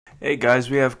Hey guys,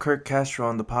 we have Kirk Castro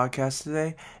on the podcast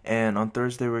today, and on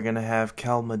Thursday we're gonna have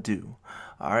Cal Madu.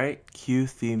 Alright, cue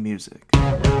theme music.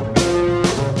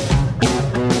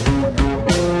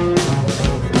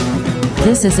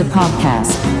 This is a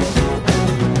podcast.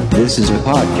 This is a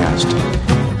podcast.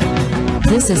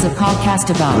 This is a podcast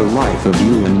The about life of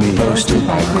you and me. Hosted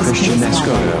by Christian Christian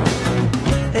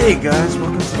Escoto. Hey guys,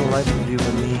 welcome to the Life of You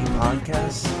and Me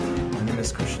podcast. My name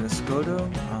is Christian Escoto.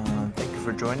 Thank you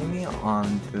for joining me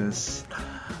on this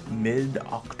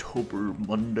mid-October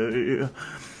Monday.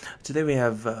 Today we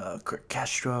have Kirk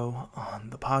Castro on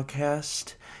the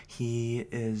podcast. He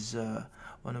is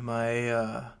one of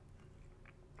my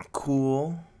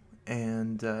cool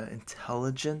and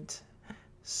intelligent,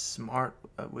 smart,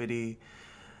 witty.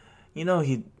 You know,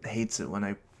 he hates it when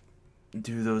I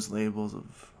do those labels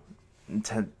of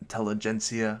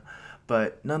intelligentsia,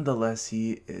 but nonetheless,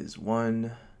 he is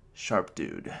one sharp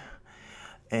dude.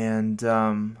 And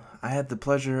I had the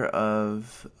pleasure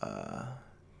of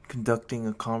conducting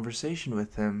a conversation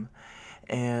with him.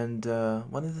 And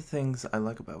one of the things I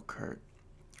like about Kurt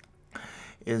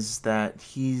is that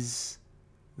he's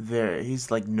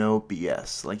like no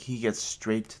BS. Like, he gets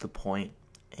straight to the point,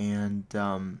 and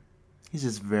he's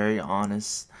just very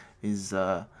honest. He's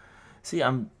see,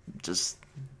 I'm just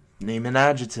naming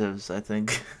adjectives, I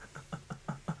think.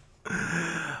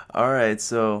 Alright,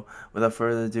 so without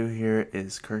further ado, here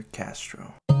is Kirk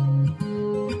Castro.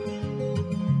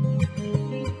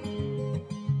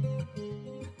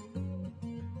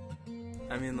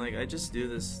 I mean, like, I just do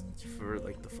this for,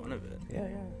 like, the fun of it. Yeah.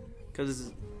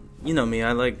 Because, you know me,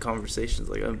 I like conversations.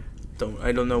 Like,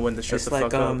 I don't know when to shut It's the like,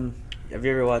 fuck up. have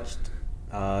you ever watched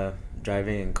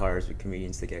Driving in Cars with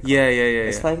Comedians to Get Caught? Yeah.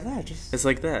 It's like that, It's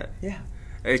like that. yeah.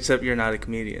 Except you're not a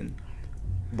comedian.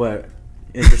 But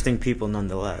interesting people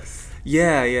nonetheless.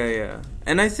 Yeah.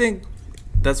 And I think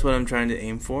that's what I'm trying to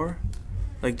aim for.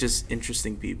 Like, just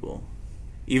interesting people.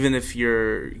 Even if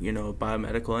you're, you know, a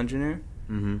biomedical engineer.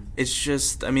 Mm-hmm. It's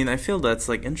just, I mean, I feel that's,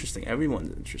 like, interesting.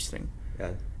 Everyone's interesting.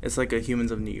 Yeah. It's like a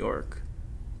Humans of New York,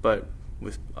 but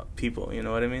with people, you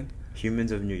know what I mean?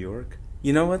 Humans of New York?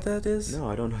 You know what that is? No,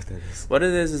 I don't know what that is. What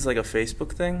it is like a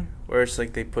Facebook thing, where it's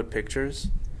like they put pictures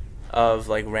of,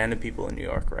 like, random people in New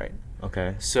York, right?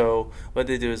 Okay. So what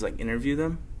they do is, like, interview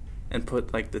them and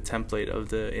put, like, the template of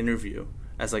the interview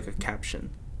as, like, a caption,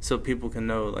 so people can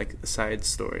know, like, the side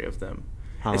story of them.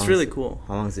 It's really cool.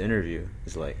 How long is the interview?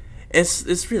 It's like...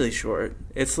 It's really short.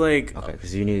 It's like... Okay,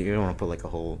 because you don't want to put, like, a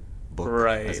whole book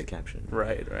as a caption.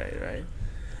 Right.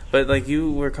 But, like,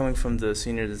 you were coming from the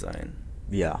senior design,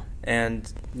 Yeah.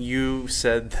 and you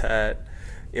said that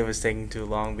it was taking too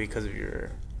long because of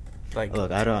your, like...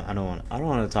 Look, I don't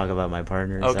want to talk about my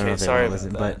partners. I don't know Okay, if they sorry wanna about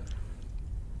listen, that. But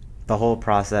the whole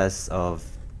process of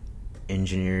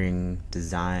engineering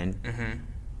design, Mm-hmm.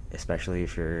 especially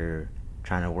if you're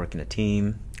trying to work in a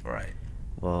team. Right.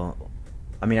 Well,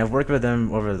 I mean, I've worked with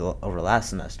them over last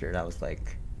semester. That was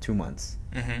like 2 months,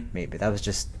 Mm-hmm. maybe. That was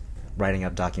just writing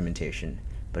up documentation.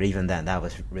 But even then, that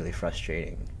was really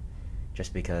frustrating,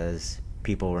 just because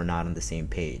people were not on the same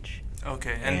page,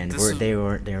 Okay, and they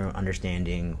weren't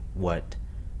understanding what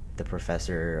the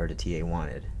professor or the TA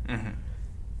wanted, Mm-hmm.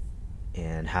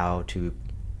 and how to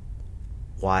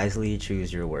wisely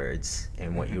choose your words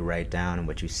and what you write down and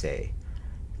what you say,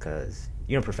 because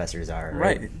you know professors are,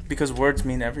 right? Because words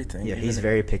mean everything. Yeah, even he's if-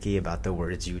 very picky about the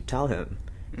words you tell him,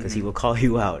 because he Mhm. will call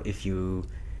you out if you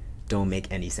don't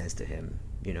make any sense to him,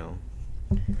 you know.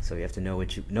 So you have to know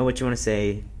what you want to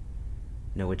say,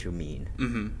 know what you mean.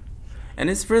 Mm-hmm. And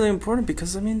it's really important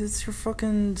because, I mean, it's your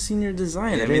fucking senior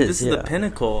design. It I mean, is, this is yeah. the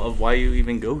pinnacle of why you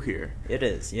even go here. It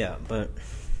is, yeah, but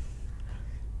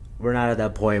we're not at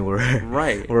that point where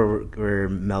Right. we're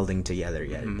melding together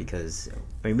yet, Mhm. because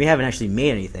I mean we haven't actually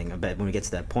made anything. I bet when we get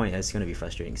to that point, it's going to be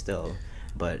frustrating still.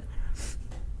 But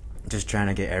just trying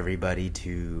to get everybody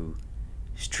to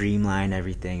streamline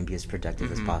everything, be as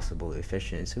productive as Mhm. possible,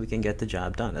 efficient, so we can get the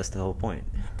job done. That's the whole point.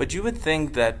 But you would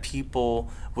think that people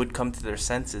would come to their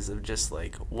senses of just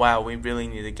like, wow, we really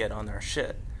need to get on our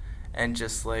shit. And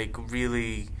just like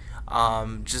really,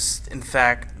 just in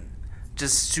fact,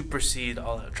 just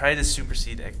try to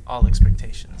supersede all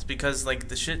expectations. Because like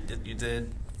the shit that you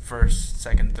did first,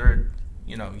 second, third,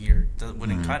 you know, year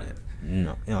wouldn't cut it.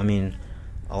 No, I mean,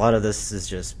 a lot of this is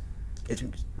just, it's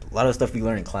a lot of stuff we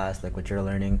learn in class, like what you're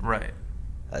learning. Right.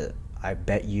 I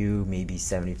bet you maybe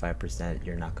 75%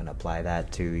 you're not going to apply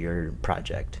that to your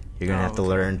project. You're going to have to okay.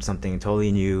 learn something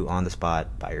totally new on the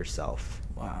spot by yourself.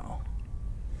 Wow.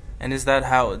 And is that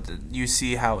how you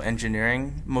see how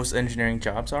most engineering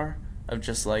jobs are? Of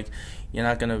just like, you're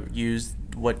not going to use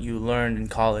what you learned in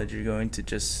college. You're going to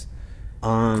just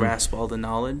grasp all the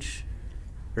knowledge?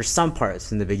 There's some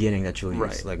parts in the beginning that you'll use.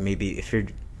 Right. Like maybe if you're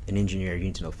an engineer, you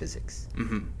need to know physics.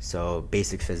 Mm-hmm. So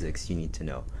basic physics you need to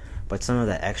know. But some of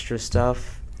the extra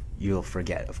stuff you'll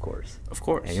forget, of course. Of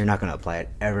course. And you're not going to apply it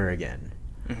ever again.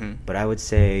 Mm-hmm. But I would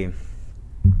say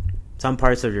some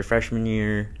parts of your freshman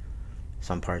year,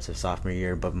 some parts of sophomore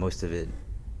year, but most of it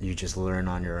you just learn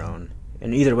on your own.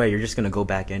 And either way, you're just going to go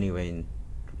back anyway and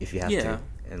if you have to.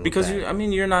 And look because back.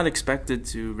 you're not expected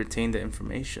to retain the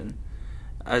information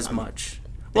as much.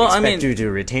 They Well, I expect mean, you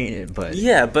to retain it, but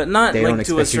yeah, but not they don't like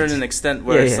to a expect you certain to- extent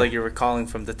where Yeah, it's yeah. like you're recalling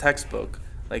from the textbook,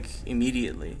 like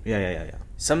immediately. yeah.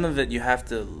 Some of it you have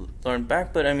to learn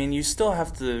back, but I mean, you still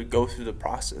have to go through the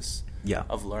process Yeah.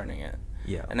 of learning it.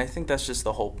 Yeah. And I think that's just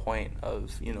the whole point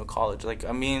of, college. Like,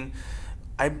 I mean,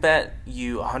 I bet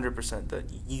you 100% that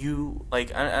you,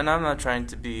 like, and I'm not trying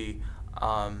to be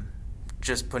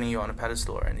just putting you on a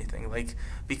pedestal or anything, like,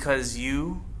 because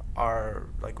you are,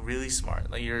 like, really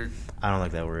smart. Like, you're, I don't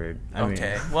like that word.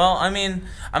 okay. Well, I mean,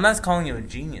 I'm not calling you a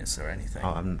genius or anything.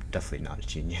 I'm definitely not a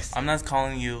genius. I'm not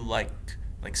calling you, like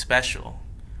special.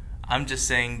 I'm just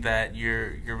saying that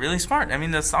you're really smart. I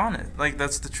mean, that's honest. Like,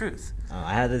 that's the truth.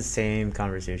 I had the same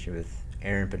conversation with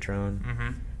Aaron Patron,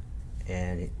 Mm-hmm.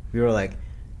 and we were like,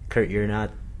 Kurt, you're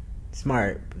not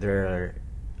smart. There are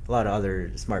a lot of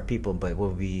other smart people, but I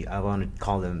want to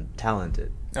call them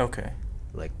talented. Okay.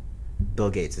 Like, Bill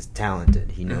Gates is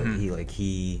talented. He knows Mhm.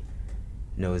 he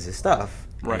knows his stuff.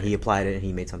 Right. And he applied it and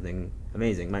he made something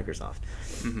amazing, Microsoft.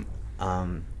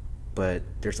 Mm-hmm. But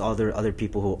there's other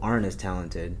people who aren't as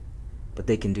talented, but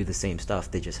they can do the same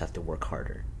stuff. They just have to work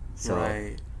harder. So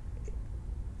Right.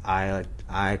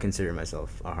 I consider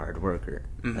myself a hard worker.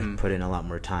 Mhm. I put in a lot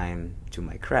more time to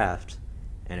my craft,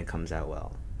 and it comes out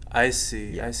well. I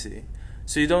see. Yeah. I see.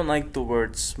 So you don't like the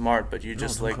word smart, but you No,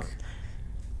 just don't like. call-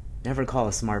 Never call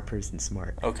a smart person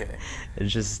smart. Okay. It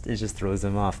just throws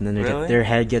them off, and then Really? their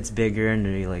head gets bigger, and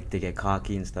they get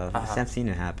cocky and stuff. Uh-huh. I've seen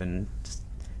it happen. Just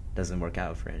doesn't work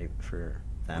out for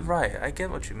them. Right. I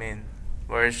get what you mean.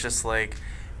 Where it's just like,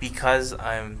 because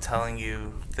I'm telling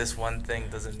you this one thing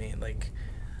doesn't mean like.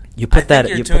 You I put think that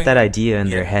you're you doing- put that idea in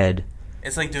their yeah. head,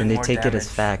 It's like doing and they more take it as damage.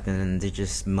 fact, and then they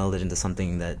just meld it into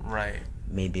something that Right.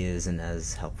 maybe isn't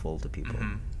as helpful to people.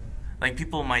 Mm-hmm. Like,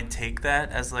 people might take that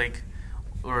as like,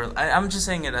 or I'm just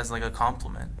saying it as like a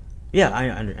compliment. Yeah,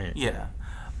 I Yeah.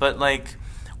 But like,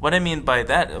 what I mean by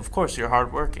that, of course, you're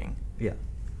hardworking. yeah.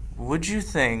 Would you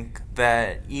think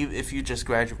that if you just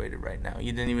graduated right now,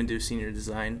 you didn't even do senior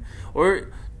design, or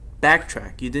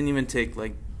backtrack, you didn't even take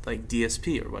like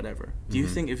DSP or whatever, do you Mhm.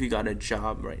 think if you got a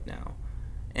job right now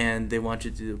and they want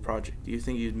you to do a project, do you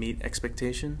think you'd meet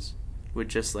expectations with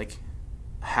just like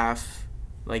half,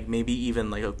 like maybe even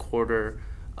like a quarter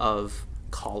of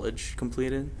college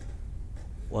completed?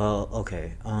 Well,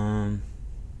 okay.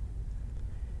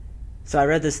 So I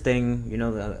read this thing.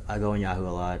 I go on Yahoo a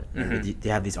lot. And Mhm. they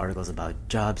have these articles about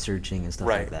job searching and stuff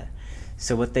Right. like that.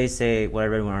 So what I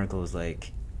read in one article was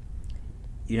like,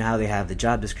 you know how they have the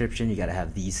job description, you got to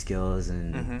have these skills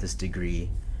and Mhm. this degree.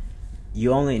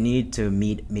 You only need to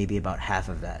meet maybe about half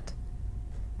of that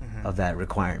Mhm. of that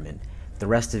requirement. The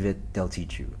rest of it they'll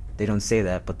teach you. They don't say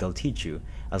that, but they'll teach you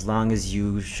as long as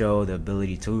you show the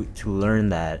ability to learn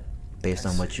that based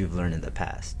on what you've learned in the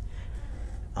past.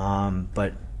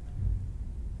 But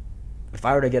if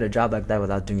I were to get a job like that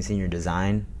without doing senior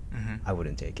design, Mhm. I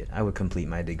wouldn't take it. I would complete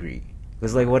my degree.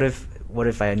 Because like, what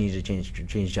if I need to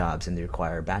change jobs and they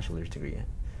require a bachelor's degree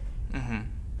Mhm.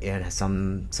 and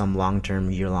some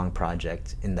long-term year-long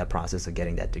project in that process of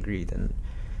getting that degree? Then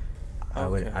I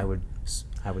Okay.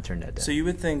 would turn that down. So you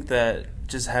would think that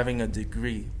just having a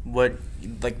degree, what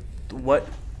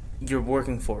you're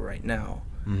working for right now,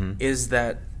 Mhm. is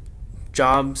that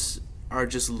jobs are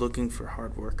just looking for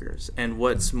hard workers, and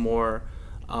what's more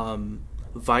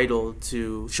vital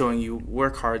to showing you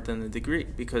work hard than a degree,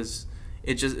 because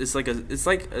it's like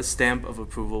a stamp of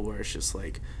approval where it's just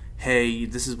like, hey,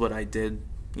 this is what I did,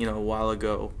 a while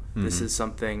ago. This Mhm. is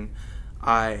something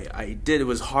I did. It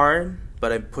was hard,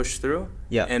 but I pushed through.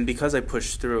 Yeah. And because I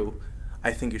pushed through,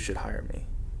 I think you should hire me.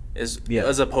 Yeah.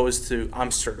 As opposed to I'm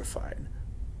certified.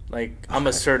 Like, I'm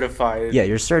a certified. Yeah,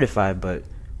 you're certified, but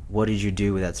what did you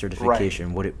do with that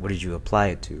certification? What did you apply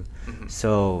it to? Mhm.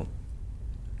 So,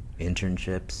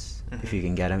 internships, if Mhm. you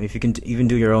can get them, if you can even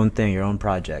do your own thing, your own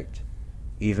project,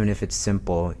 even if it's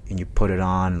simple, and you put it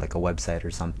on like a website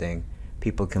or something,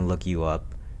 people can look you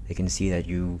up. They can see that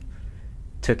you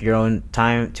took your own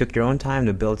time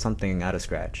to build something out of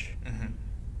scratch. Mhm.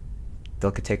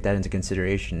 They'll could take that into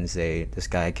consideration and say, this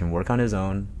guy can work on his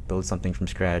own, build something from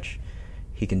scratch.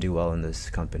 He can do well in this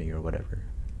company or whatever.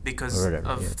 because Or whatever,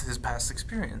 of yeah. his past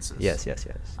experiences. Yes.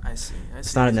 I see.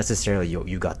 It's not necessarily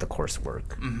you got the coursework.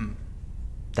 Mm-hmm.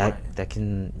 That Right. that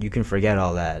can you can forget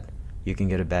all that. You can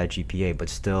get a bad GPA, but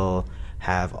still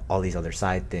have all these other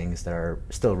side things that are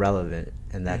still relevant,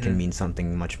 and that can Mhm. mean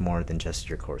something much more than just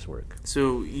your coursework.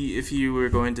 So if you were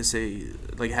going to say,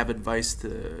 like, have advice to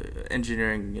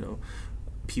engineering,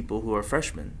 people who are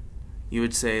freshmen, you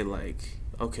would say, like,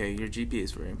 okay, your GPA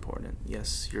is very important.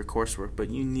 Yes, your coursework, but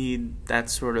you need that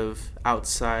sort of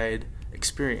outside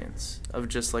experience of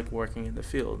just like working in the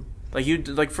field.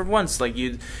 Like for once, like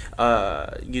you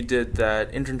did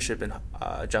that internship in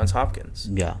Johns Hopkins.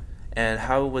 Yeah. And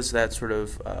how was that sort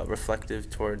of reflective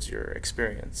towards your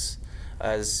experience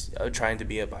as trying to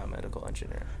be a biomedical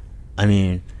engineer? I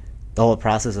mean, the whole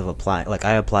process of applying, like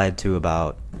I applied to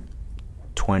about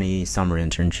 20 summer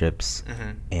internships,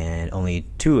 Mm-hmm. and only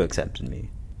 2 accepted me,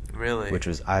 Really? which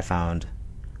was I found.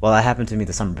 Well, that happened to me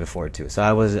the summer before too, so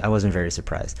I wasn't very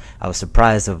surprised. I was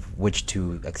surprised of which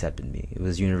 2 accepted me. It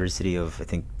was University of, I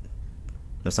think,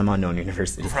 some unknown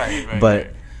university. Right, But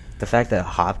right. the fact that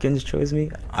Hopkins chose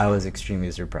me, I was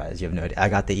extremely surprised. You have no idea. I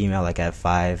got the email like at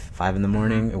 5 in the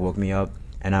morning. Mhm. It woke me up,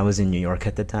 and I was in New York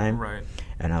at the time. Right.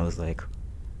 And I was like,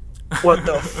 "What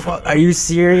the fuck? Are you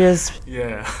serious?"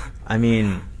 Yeah. I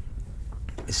mean,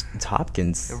 it's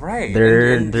Hopkins. Right.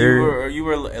 They're and they're you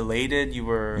were elated. You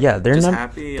were yeah, they're just num-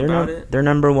 happy they're about num- it. They're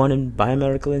number 1 in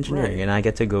biomedical engineering, Right. and I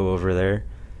get to go over there,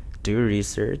 do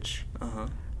research. Uh-huh.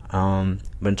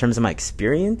 But in terms of my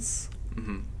experience,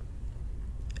 Mm-hmm.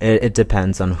 it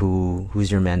depends on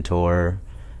who's your mentor,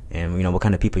 and what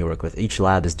kind of people you work with. Each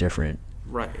lab is different.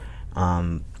 Right.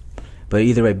 But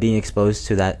either way, being exposed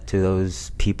to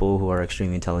those people who are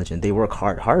extremely intelligent, they work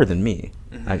harder than me.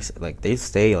 Mhm. Like they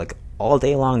stay like all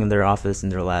day long in their office, in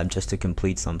their lab, just to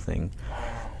complete something,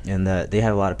 and they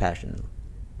have a lot of passion.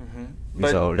 Mm-hmm.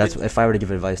 So that's if I were to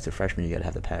give advice to freshmen, you gotta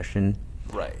have the passion.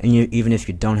 Right. And even if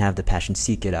you don't have the passion,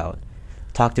 seek it out.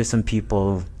 Talk to some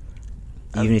people,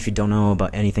 even if you don't know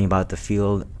about anything about the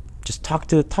field. Just talk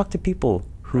to people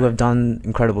who Right. have done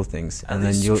incredible things, At and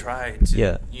then least you'll try to,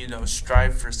 yeah.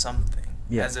 strive for something.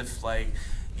 Yeah. As if, like,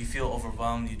 you feel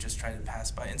overwhelmed, you just try to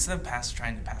pass by. Instead of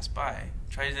trying to pass by,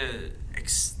 try to,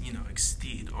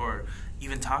 exceed or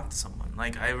even talk to someone.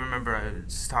 Like, I remember I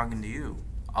was talking to you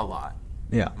a lot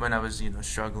Yeah. when I was,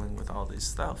 struggling with all this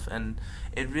stuff. And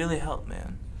it really helped,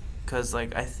 man. Because,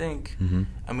 like, I think, Mhm.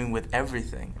 I mean, with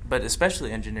everything, but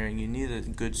especially engineering, you need a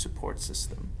good support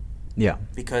system. Yeah.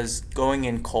 Because going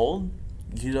in cold,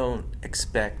 you don't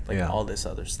expect like Yeah. all this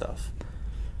other stuff.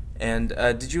 And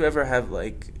did you ever have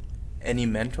like any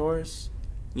mentors,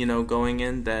 going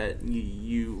in that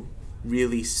you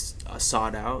really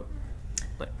sought out,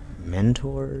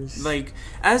 Mentors. like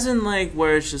as in like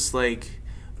where it's just like,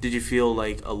 did you feel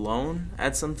like alone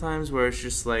at sometimes where it's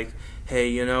just like,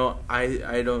 hey,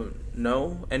 I don't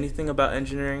know anything about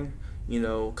engineering,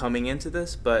 coming into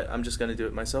this, but I'm just gonna do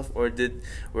it myself? Or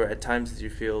at times did you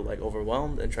feel like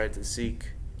overwhelmed and tried to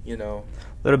seek, a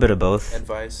little bit of both.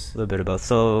 advice? A little bit of both.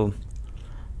 So,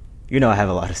 I have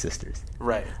a lot of sisters.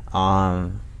 Right.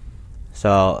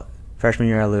 So freshman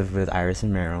year I lived with Iris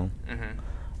and Meryl.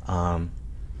 Mm-hmm.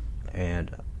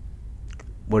 And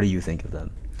what do you think of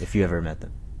them, if you ever met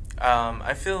them?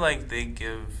 I feel like they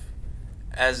give,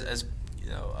 as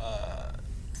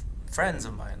friends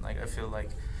of mine. Like I feel like,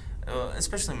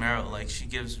 especially Meryl, like she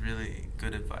gives really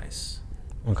good advice.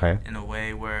 Okay. In a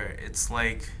way where it's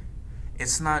like,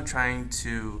 it's not trying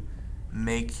to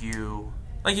make you,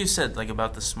 like you said, like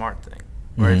about the smart thing,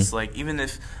 where Mhm. it's like, even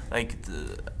if like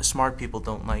the smart people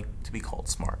don't like to be called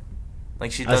smart,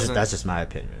 like she That's doesn't. that's just my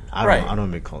opinion. I Right. don't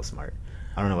want to be called smart.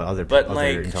 I don't know what other But other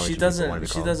like intelligent she people wanna doesn't, be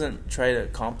she called. doesn't try to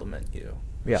compliment you.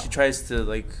 Yeah. She tries to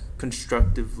like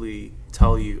constructively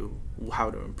tell you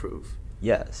how to improve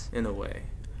Yes. in a way.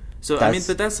 So I mean, That's-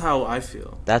 but that's how I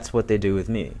feel. That's what they do with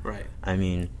me. Right. I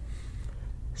mean,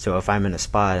 so if I'm in a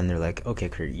spot and they're like, okay,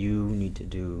 Kurt, you need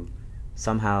to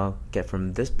somehow get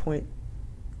from this point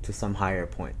to some higher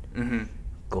point. Mm-hmm.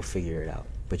 Go figure it out.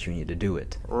 But you need to do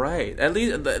it. Right. At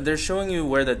least they're showing you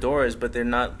where the door is, but they're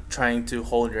not trying to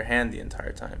hold your hand the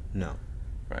entire time. No.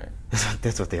 Right.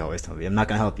 That's what they always tell me. I'm not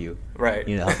gonna help you. Right.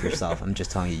 You need to help yourself. I'm just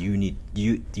telling you.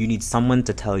 You need someone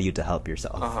to tell you to help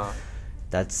yourself. Uh-huh.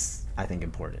 That's, I think,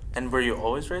 important. And were you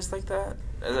always raised like that,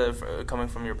 coming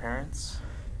from your parents?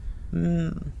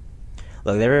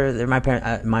 Look, they're my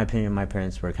parents. In my opinion, my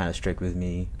parents were kind of strict with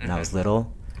me when I was Mhm.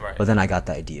 little. Right. But then I got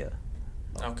the idea.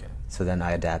 Okay. So then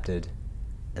I adapted,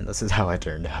 and this is how I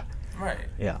turned out. Right.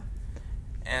 Yeah.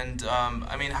 And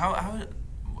I mean, how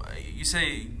you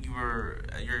say you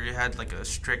you had like a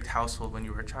strict household when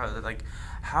you were a child. Like,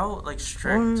 how like Well,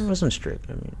 strict? it wasn't strict.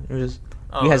 I mean, it was.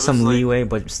 Oh, We it had was some like- leeway,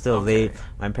 but still, Okay.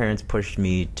 my parents pushed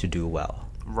me to do well.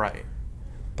 Right.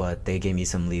 But they gave me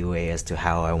some leeway as to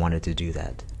how I wanted to do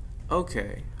that.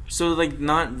 Okay. So like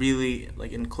not really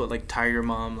like like tie your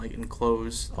mom like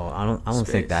enclosed. Oh, I don't Space.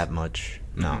 think that much.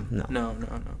 No, Mhm. no.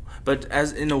 No. But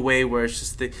as in a way where it's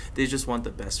just they just want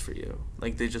the best for you.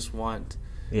 Like they just want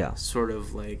Yeah. sort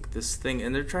of like this thing,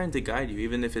 and they're trying to guide you,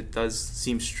 even if it does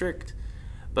seem strict.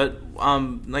 But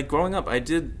like growing up, I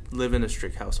did live in a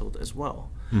strict household as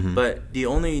well. Mhm. But the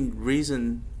only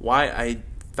reason why I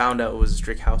found out it was a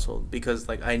strict household because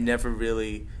like I never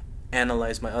really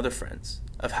analyzed my other friends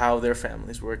of how their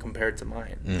families were compared to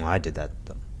mine. I did that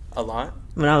though. A lot.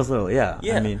 When I was little, yeah.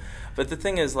 Yeah. I mean, but the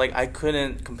thing is, like, I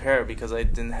couldn't compare because I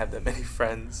didn't have that many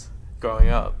friends growing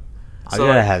up. I So,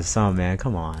 gotta like- have some, man.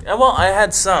 Come on. Yeah, well, I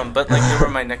had some, but like they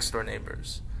were my next door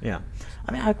neighbors. Yeah.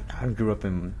 I mean, I grew up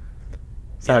in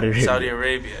Saudi Arabia. Saudi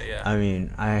Arabia, yeah. I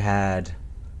mean, I had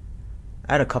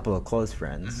a couple of close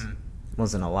friends. Mhm.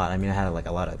 Wasn't a lot. I mean, I had like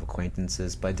a lot of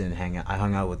acquaintances, but I didn't hang out. I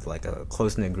hung out with like a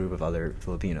close knit group of other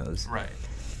Filipinos. Right.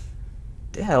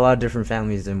 They had a lot of different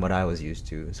families than what I was used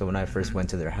to. So when I first Mhm. went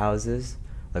to their houses,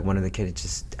 like one of the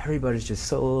kids everybody's just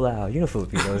so loud. You know,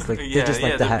 Filipinos like Yeah, they just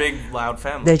like to they're have big, loud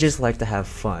families. they just like to have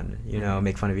fun. You know, Mhm.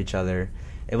 make fun of each other.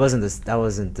 It wasn't this. That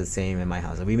wasn't the same in my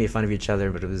house. We made fun of each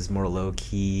other, but it was more low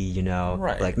key. You know,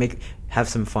 Right. like have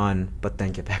some fun, but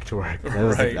then get back to work. That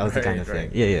was Right, that was the kind right, of thing.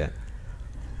 right. Yeah, yeah.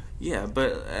 Yeah,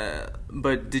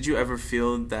 but did you ever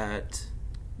feel that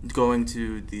going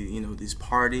to these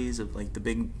parties of like the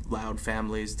big loud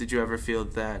families? Did you ever feel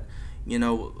that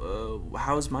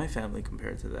how is my family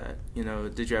compared to that?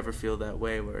 Did you ever feel that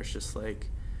way where it's just like,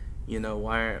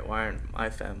 why aren't my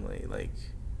family like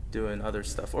doing other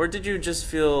stuff? Or did you just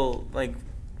feel like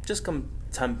just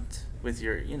contempt with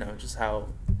your just how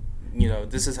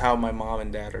this is how my mom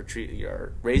and dad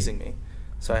are raising me,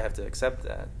 so I have to accept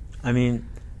that. I mean,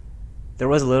 there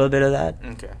was a little bit of that.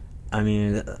 Okay. I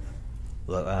mean,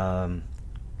 look,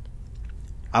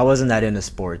 I wasn't that into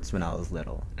sports when I was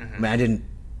little. Mhm. I mean, I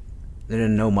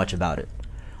didn't know much about it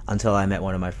until I met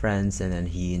one of my friends, and then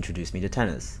he introduced me to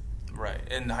tennis. Right.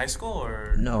 In high school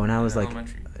or No, when I was like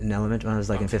elementary? in elementary, when I was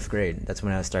like in Okay. 5th grade, that's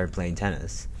when I started playing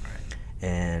tennis. Right.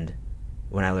 And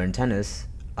when I learned tennis,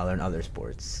 I learned other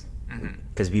sports. Mhm.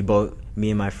 Because me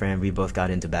and my friend, we both got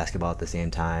into basketball at the same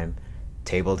time,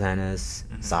 table tennis,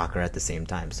 Mhm. soccer at the same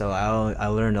time. So I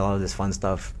learned all of this fun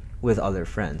stuff with other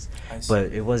friends. I see.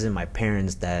 But it wasn't my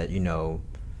parents that,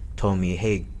 told me,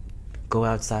 hey, go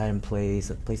outside and play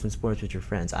some sports with your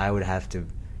friends. I would have to,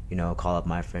 call up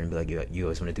my friend and be like, you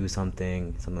always want to do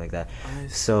something like that. I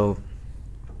see. So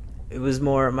it was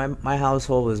more, my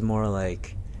household was more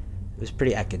like, it was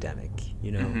pretty academic,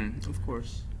 Mhm. Of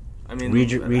course. I mean,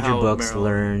 read your how books, Merrill-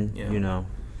 learn, yeah.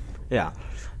 Yeah.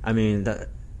 I mean,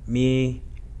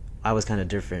 I was kind of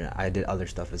different. I did other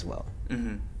stuff as well.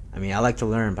 Mhm. I mean, I like to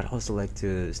learn, but I also like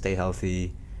to stay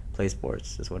healthy, play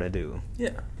sports. That's what I do.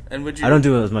 Yeah. And would you? I don't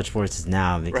do as much sports as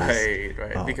now because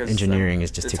Right. Because engineering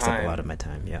just the takes up a time, lot of my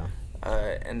time. Yeah.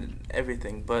 And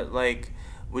everything. But like,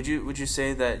 would you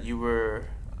say that you were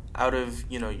out of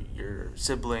your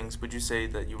siblings? Would you say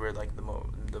that you were like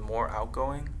the more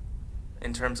outgoing,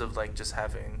 in terms of like just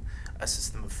having a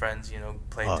system of friends,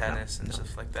 play Oh, no, tennis and no.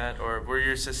 stuff like that, or were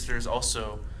your sisters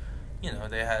also,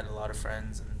 they had a lot of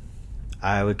friends and.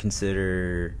 I would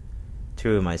consider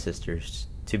 2 of my sisters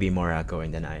to be more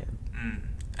outgoing than I am.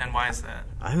 And why is that?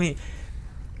 I mean,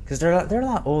 because they're a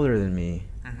lot older than me,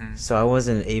 Mm-hmm. so I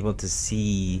wasn't able to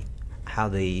see how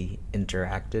they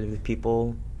interacted with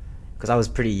people. Because I was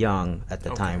pretty young at the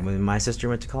Okay. time. When my sister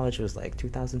went to college, it was like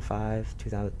 2005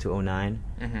 to 2009,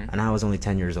 Mhm. and I was only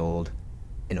 10 years old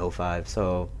in 05.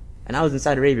 So, and I was in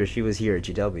Saudi Arabia. She was here at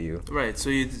GW. Right.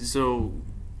 So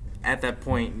at that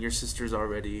point, your sister's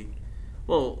already.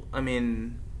 Well, I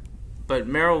mean, but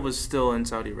Meryl was still in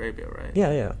Saudi Arabia, right?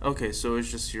 Yeah, yeah. Okay, so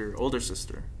it's just your older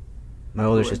sister. My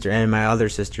older Who went- sister and my other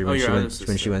sister Oh, when your she other went when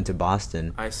she sister. went to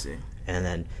Boston. I see. And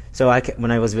then, so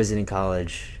when I was visiting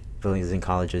colleges,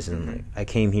 and Mhm. like, I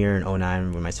came here in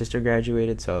 2009 when my sister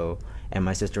graduated. So, and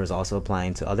my sister was also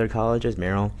applying to other colleges.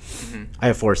 Merrill. Mhm. I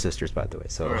have 4 sisters, by the way.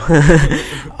 So,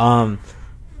 Alright.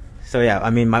 so yeah. I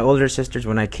mean, my older sisters,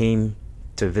 when I came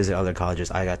to visit other colleges,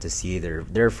 I got to see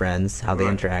their friends, how they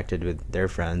Right. interacted with their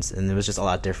friends, and it was just a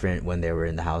lot different when they were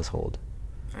in the household.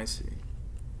 I see.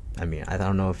 I mean, I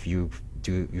don't know if you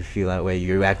feel that way.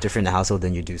 You act different in the household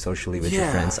than you do socially with your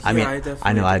friends. I mean,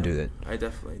 I know I do that. I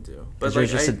definitely do. But But like,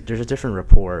 there's a different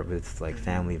rapport with like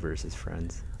family versus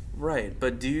friends. right.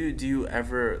 But do you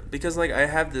ever, because like I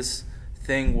have this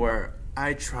thing where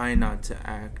I try not to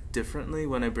act differently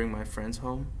when I bring my friends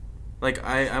home. Like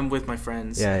I'm with my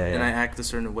friends and I act a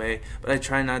certain way, but I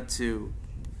try not to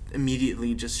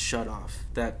immediately just shut off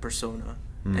that persona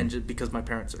and just because my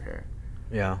parents are here.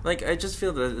 Yeah. Like I just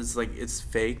feel that it's like it's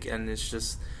fake and it's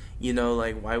just, you know,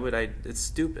 like why would I? It's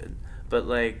stupid. But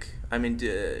like I mean,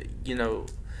 you know,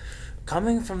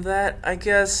 coming from that, I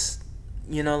guess,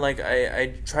 you know, like I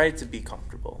try to be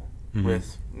comfortable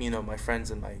with, you know, my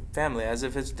friends and my family as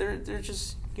if they're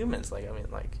just humans. Like I mean,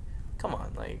 like come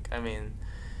on, like I mean.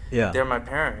 Yeah. They're my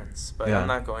parents, but Yeah. I'm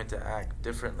not going to act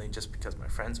differently just because my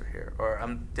friends are here. Or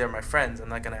they're my friends. I'm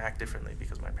not going to act differently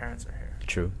because my parents are here.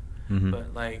 True. Mm-hmm.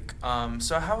 But like,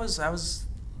 so I was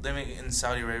living in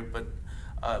Saudi Arabia,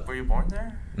 but were you born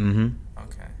there? Mm-hmm.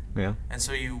 Okay. Yeah. And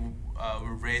so you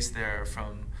were raised there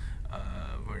from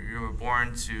where you were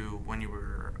born to when you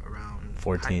were around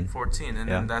 14. 14, and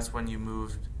Yeah. then that's when you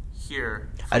moved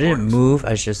here. I didn't move.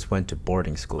 I just went to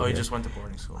boarding school. Oh, you here. just went to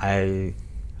boarding school. I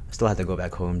still had to go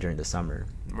back home during the summer.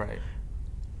 Right.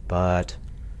 But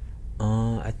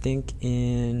I think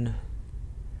in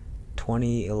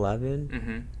 2011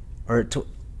 Mm-hmm. or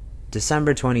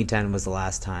December 2010 was the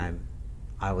last time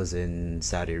I was in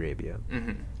Saudi Arabia.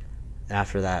 Mm-hmm.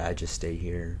 After that, I just stayed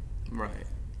here Right.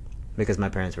 because my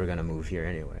parents were gonna move here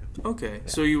anyway. Okay,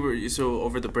 Yeah. so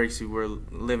over the breaks you were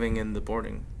living in the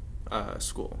boarding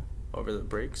school over the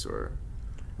breaks, or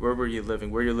where were you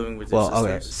living? Were you living with your Well,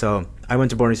 okay, sisters? so I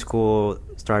went to boarding school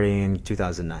starting in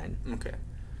 2009. Okay.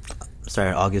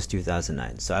 Started August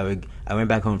 2009. So I went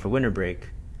back home for winter break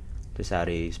to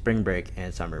Saudi, spring break,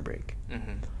 and summer break.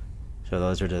 Mm-hmm. So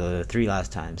those are the 3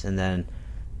 last times. And then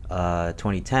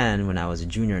 2010, when I was a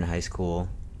junior in high school,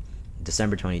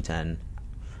 December 2010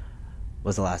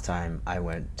 was the last time I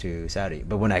went to Saudi.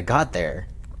 But when I got there,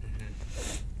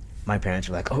 my parents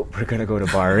were like, "Oh, we're gonna go to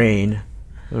Bahrain,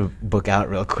 We'll book out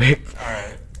real quick." All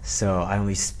right. So I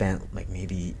only spent like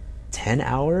maybe 10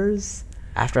 hours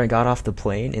after I got off the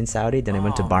plane in Saudi. Then I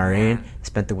went to Oh, Bahrain, man.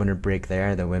 spent the winter break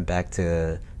there, then went back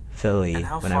to Philly And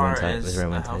how when far I went to, is where I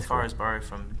went to how high far school. is Bahrain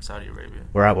from Saudi Arabia?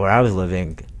 Where I was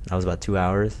living, I was about 2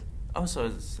 hours. Oh, so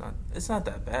it's not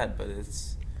that bad, but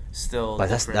it's still. But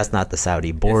that's different. not the Saudi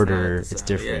It's border. not It's, the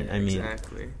Saudi- different. yeah, I mean,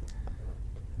 exactly.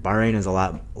 Bahrain is a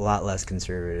lot less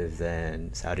conservative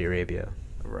than Saudi Arabia.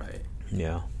 Right.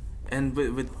 Yeah. And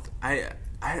with I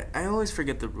always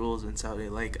forget the rules in Saudi.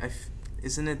 Like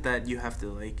isn't it that you have to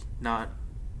like not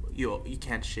you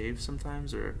can't shave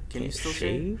sometimes, or can you Can't still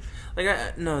shave? shave?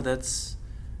 Like that's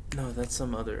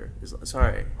some other.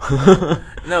 Sorry.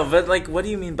 No, but like, what do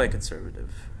you mean by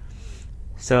conservative?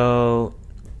 So,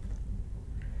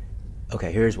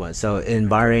 okay, here's one. So in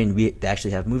Bahrain, they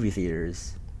actually have movie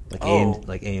theaters, like Oh.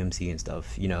 like AMC and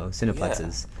stuff. You know,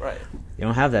 cineplexes. Yeah, right. You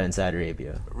don't have that in Saudi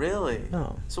Arabia. Really?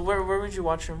 No. So where would you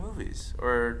watch your movies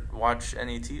or watch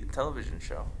any television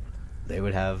show? They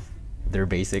would have their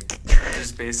basic,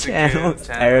 Just basic channels,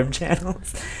 Arab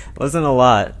channels. Wasn't a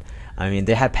lot. I mean,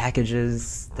 they had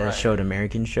packages that Right. showed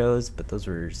American shows, but those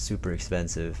were super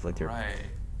expensive. Like, Right.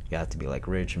 you have to be like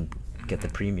rich and get the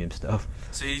Mhm. premium stuff.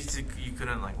 So you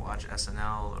couldn't like watch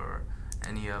SNL or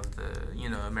any of the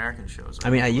American shows. Or I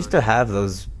mean, I used to Nickelodeon? have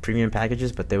those premium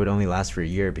packages, but they would only last for a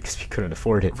year because we couldn't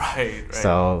afford it. Right. Right.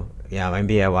 So yeah,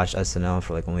 maybe I watched SNL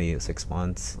for like only 6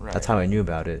 months. Right. That's how I knew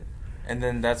about it. And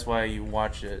then that's why you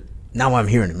watch it. Now I'm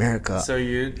here in America. So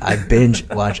you. I binge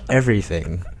watch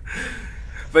everything.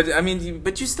 But I mean,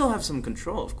 but you still have some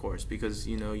control, of course, because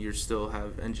you still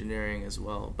have engineering as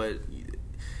well. But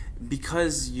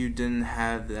because you didn't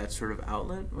have that sort of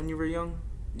outlet when you were young,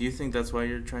 do you think that's why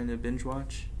you're trying to binge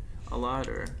watch a lot,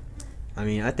 or? I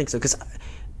mean, I think so because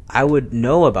I would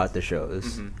know about the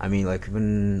shows. Mhm. I mean, like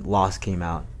when Lost came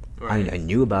out, Right. I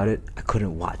knew about it. I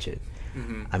couldn't watch it.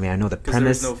 Mhm. I mean, I know the 'Cause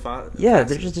premise. there's no yeah, fast-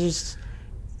 there's just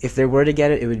if they were to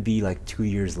get it, it would be like 2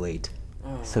 years late.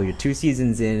 Oh. So you're 2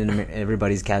 seasons in, and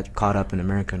everybody's caught up in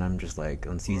America, and I'm just like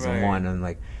on season Right. 1, and I'm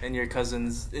like, And your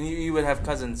cousins, and you would have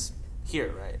cousins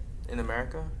here, right, in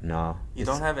America? no. You it's-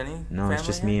 don't have any? No, it's family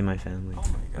just here? me and my family. Oh my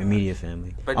My gosh. immediate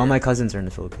family. But All yeah. my cousins are in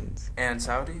the Philippines. And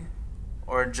Saudi,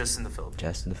 or just in the Philippines?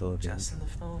 Just in the Philippines. Just in the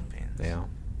Philippines. Yeah.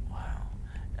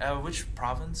 Wow. Which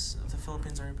province of the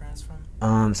Philippines are your parents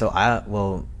from?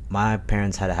 So my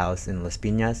parents had a house in Las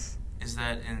Piñas, Is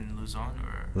that in Luzon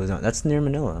or? Luzon. That's near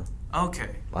Manila. Okay.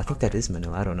 Well, I think okay. that is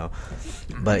Manila. I don't know,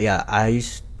 but yeah, I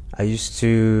used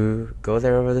to go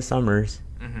there over the summers.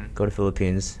 Mm-hmm. Go to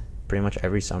Philippines pretty much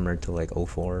every summer till like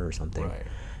 04 or something. Right.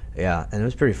 Yeah, and it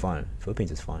was pretty fun.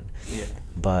 Philippines is fun, Yeah.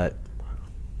 but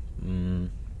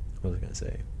what was I gonna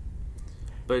say?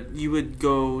 But you would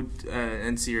go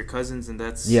and see your cousins, and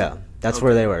that's that's okay.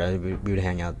 where they were. We would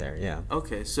hang out there. Yeah.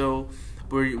 Okay, so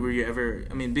were you ever?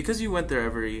 I mean, because you went there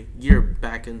every year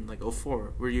back in like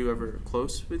 2004, were you ever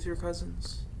close with your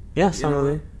cousins? Yeah, some of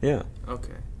them. Yeah.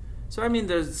 Okay, so I mean,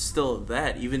 there's still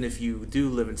that, even if you do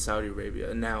live in Saudi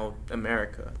Arabia and now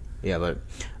America. Yeah, but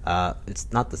it's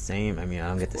not the same. I mean, I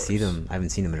don't get to see course. them. I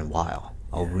haven't seen them in a while,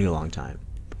 a real long time.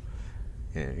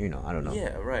 And I don't know.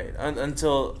 Yeah, right.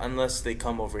 Unless they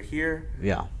come over here,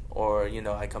 Yeah. or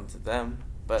I come to them.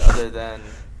 But other than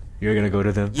You're gonna go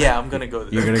to them. yeah, I'm gonna go. To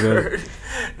You're gonna go?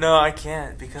 No, I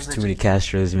can't because Too many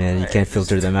Castros, man. You can't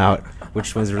filter them out.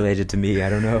 Which one's related to me? I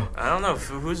don't know. I don't know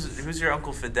who's your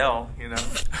Uncle Fidel.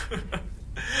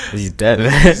 He's dead,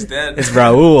 man. He's dead. It's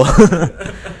Raul.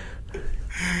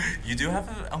 You do have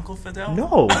an Uncle Fidel?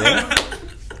 No, man.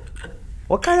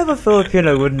 What kind of a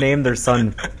Filipino would name their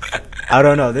son? I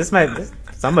don't know.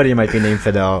 Somebody might be named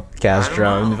Fidel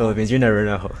Castro in the Philippines. You never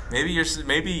know.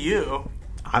 Maybe you.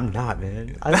 I'm not,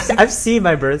 man. I've seen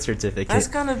my birth certificate.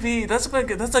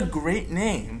 That's a great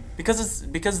name because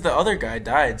the other guy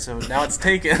died, so now it's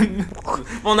taken.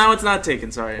 Well, now it's not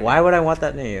taken. Sorry. Why would I want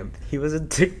that name? He was a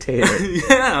dictator.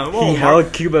 Yeah, well, He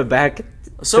held Cuba back.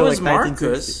 So till, is like, Marcus,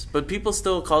 1960. but people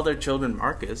still call their children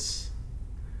Marcus.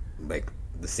 Like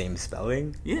the same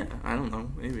spelling? Yeah, I don't know,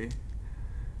 maybe.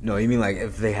 No, you mean like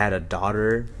if they had a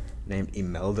daughter named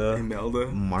Imelda? Imelda?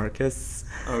 Marcus?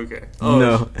 Okay.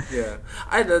 No. Yeah.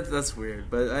 That's weird,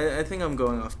 but I think I'm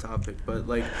going off topic. But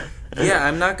like, yeah,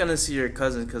 I'm not gonna see your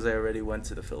cousin because I already went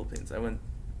to the Philippines. I went.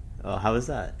 Oh, how was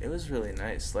that? It was really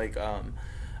nice. Like,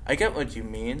 I get what you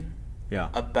mean Yeah.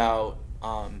 about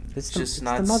It's just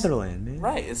the motherland, man.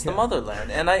 Right, it's the Yeah.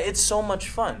 motherland, and it's so much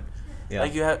fun. Yeah.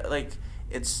 Like you have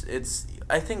it's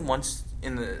I think once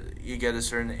you get a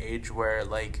certain age where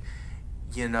like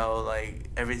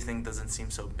everything doesn't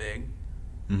seem so big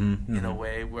Mm-hmm. in a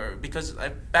way where because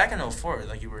back in 2004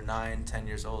 like you were 9-10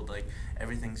 years old, like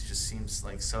everything just seems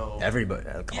like so Everybody,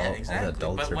 like, yeah, all exactly. the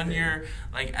adults But are when big. you're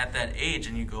like at that age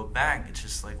and you go back, it's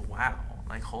just like wow,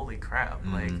 like holy crap,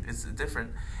 like it's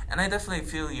different. And I definitely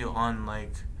feel you on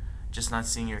like just not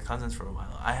seeing your cousins for a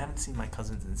while. I haven't seen my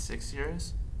cousins in 6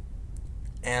 years,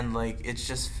 and like it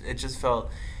just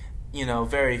felt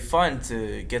very fun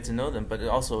to get to know them, but it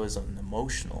also is an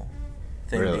emotional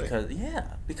thing. Really?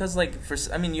 Because like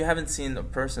you haven't seen a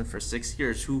person for 6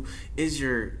 years who is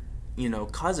your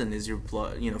cousin, is your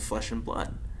blood, flesh and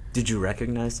blood. Did you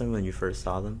recognize them when you first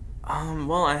saw them?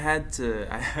 Well, I had to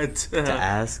To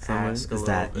ask someone? ask a Is little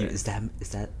that bit. is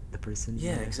that the person?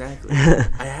 Yeah, exactly.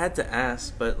 I had to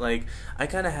ask, but like I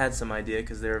kind of had some idea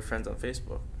because they were friends on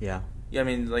Facebook. Yeah. Yeah,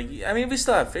 we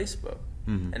still have Facebook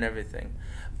Mhm. and everything,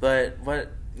 but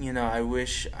what I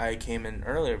wish I came in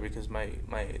earlier because my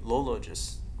Lolo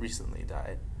just recently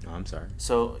died. Oh, I'm sorry.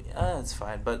 So it's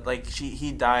fine, but like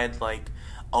he died like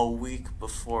a week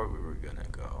before we were gonna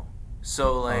go.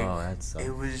 So like Oh, that sucks.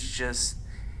 it was just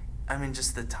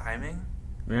the timing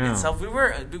Yeah. itself. We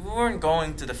weren't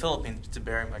going to the Philippines to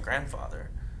bury my grandfather,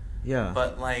 Yeah.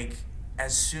 but like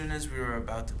as soon as we were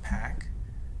about to pack,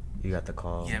 you got the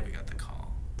call. yeah, we got the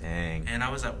call, Dang. and I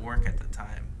was at work at the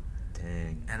time.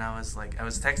 Dang. And I was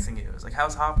texting you. I was like,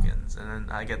 "How's Hopkins?" And then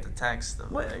I get the text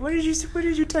of What? like, What did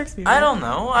you text me? I man? don't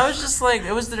know. I was just like,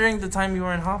 it was during the time you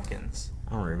were in Hopkins.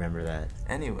 I don't remember that.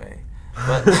 Anyway,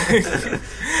 but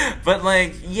but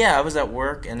like, yeah, I was at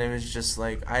work and it was just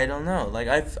like I don't know. Like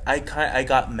I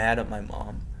got mad at my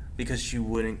mom because she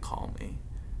wouldn't call me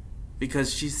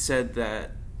because she said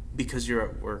that because you're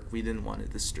at work we didn't want to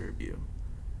disturb you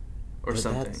or But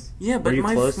something. that's- Yeah, were but you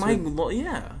close my with-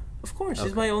 yeah. Of course, he's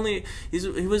Okay. my only.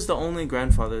 He was the only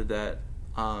grandfather that,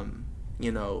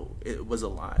 it was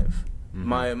alive.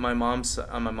 Mhm. My mom's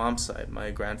on my mom's side, my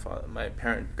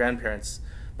grandparents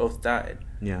both died.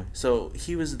 Yeah. So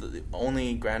he was the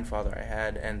only grandfather I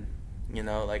had, and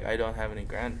I don't have any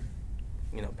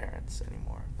parents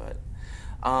anymore. But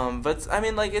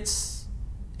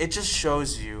it just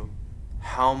shows you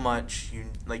how much even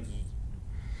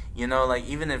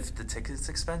if the ticket's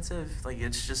expensive, like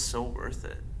it's just so worth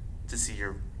it to see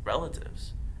your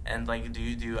relatives. And like, do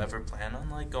you ever plan on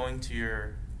like going to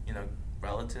your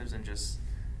relatives and just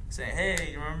saying,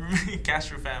 "Hey, you remember me,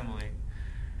 Castro family"?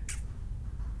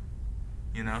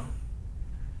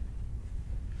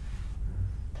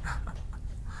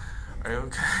 Are you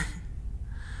okay?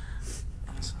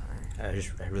 I'm sorry.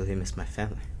 I really miss my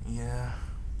family. Yeah.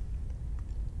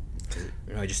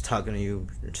 Just talking to you,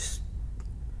 it just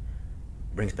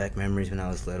brings back memories when I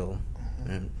was little.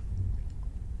 And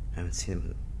I haven't seen them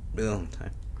in a really long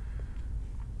time.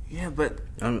 Yeah, but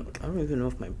I don't even know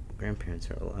if my grandparents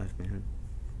are alive, man.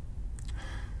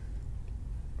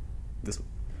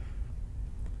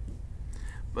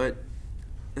 But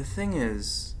the thing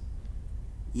is,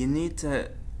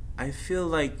 I feel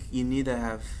like you need to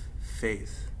have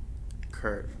faith,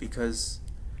 Kurt, because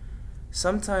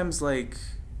sometimes, like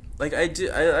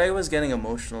I was getting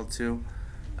emotional too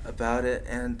about it,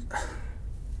 and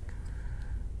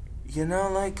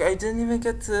like I didn't even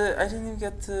get to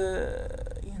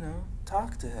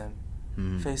talk to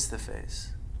him face to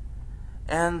face,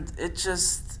 and it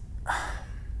just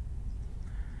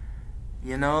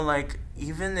like,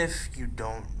 even if you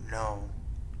don't know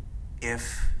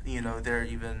if they're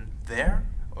even there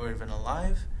or even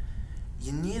alive,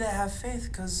 you need to have faith,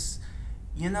 because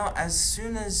as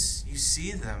soon as you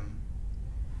see them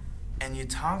and you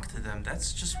talk to them,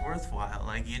 that's just worthwhile.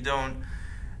 Like,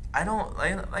 I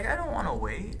don't want to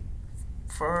wait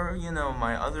for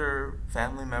my other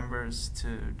family members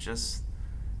to just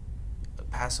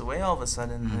pass away all of a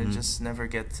sudden. I just never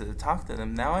get to talk to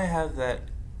them. Now I have that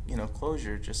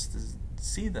closure just to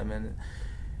see them, and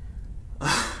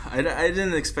I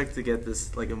didn't expect to get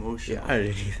this like emotional. Yeah, I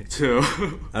didn't either. Too.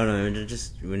 I don't know.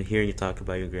 Just when hearing you talk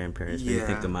about your grandparents, when you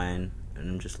think Yeah. of mine, and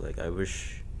I'm just like, I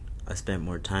wish I spent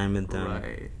more time with them.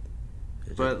 Right.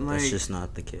 But But, that's like- just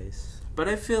not the case. But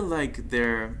I feel like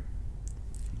they're,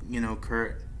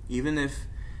 Kurt, even if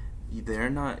they're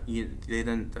not, they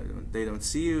don't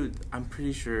see you, I'm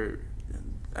pretty sure,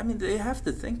 I mean, they have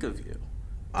to think of you.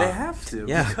 They have to.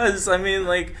 yeah. Because, I mean,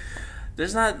 like,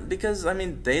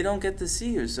 they don't get to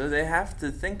see you, so they have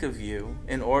to think of you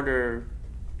in order,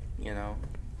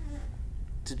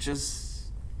 to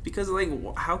just, because, like,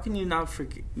 how can you not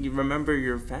you remember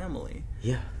your family?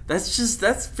 Yeah. That's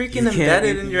freaking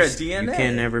embedded in your DNA. You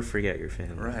can never forget your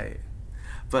family. Right.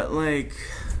 But, like,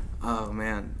 oh,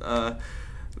 man.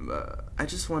 I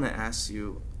just want to ask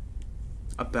you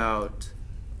about,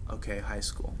 high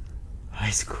school. High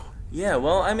school. Yeah,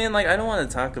 well, I mean, like, I don't want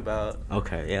to talk about,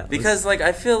 Okay, yeah. because, like,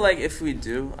 I feel like if we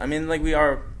do, I mean, like, we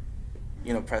are,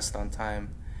 pressed on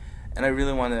time, and I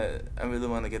really want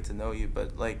to get to know you,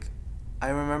 but, like, I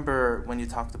remember when you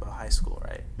talked about high school,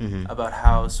 right? Mhm. About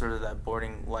how sort of that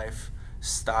boarding life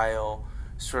style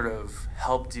sort of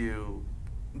helped you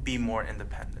be more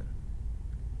independent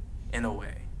in a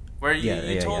way. Where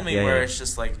you told me where it's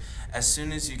just like, as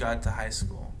soon as you got to high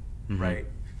school, right?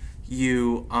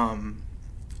 You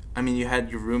you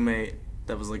had your roommate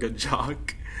that was like a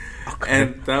jock. Okay.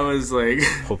 And that was like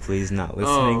Hopefully he's not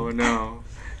listening. Oh no.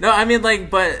 No, I mean, like,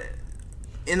 but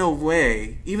in a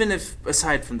way, even if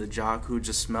aside from the jock who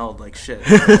just smelled like shit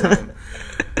all the time.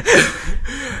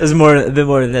 There's a bit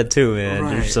more than that too, man.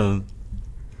 Right. There's some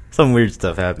weird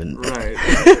stuff happened. Right.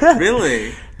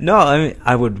 Really? No, I mean,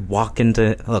 I would walk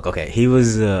into he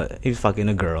was fucking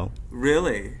a girl,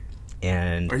 Really?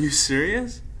 and Are you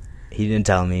serious? he didn't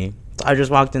tell me. So I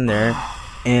just walked in there,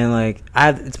 and like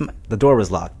the door was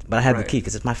locked, but I had the Right. key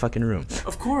because it's my fucking room.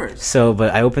 Of course. So,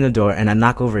 but I opened the door and I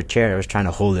knocked over a chair. I was trying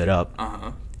to hold it up,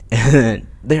 Uh-huh. and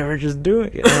they were just doing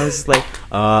it. And I was just like,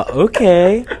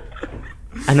 okay.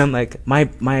 And I'm like,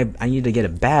 I need to get a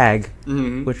bag,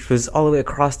 which was all the way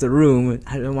across the room.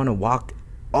 I didn't want to walk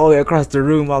all the way across the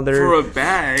room while they're. For a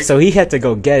bag? So he had to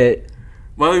go get it,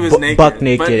 While he was naked. buck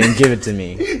naked, But- and give it to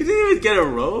me. You didn't even get a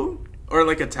robe? Or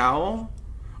like a towel?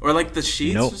 Or like the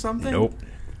sheets Nope. or something? Nope.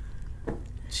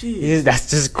 Jeez. That's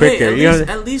just quicker. Hey,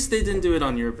 at least they didn't do it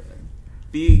on your bed.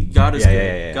 God is good.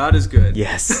 Yeah. God is good.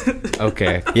 Yes.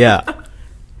 Okay. Yeah.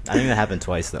 I think that happened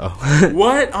twice though.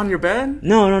 What? On your bed?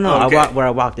 No. Okay. I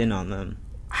walked in on them.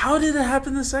 How did it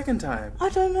happen the second time? I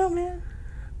don't know, man.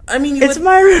 I mean, It's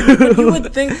my room. But you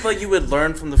would think like you would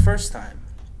learn from the first time.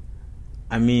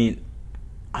 I mean,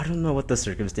 I don't know what the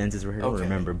circumstances were. I don't Okay.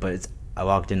 remember, but I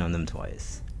walked in on them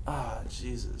twice. Ah,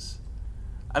 Jesus.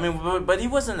 I mean, but he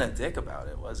wasn't a dick about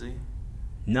it, was he?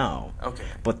 No. Okay.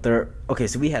 But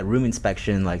so we had room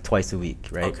inspection like twice a week,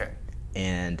 right? Okay.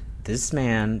 And this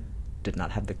man did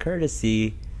not have the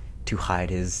courtesy to hide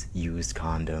his used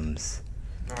condoms.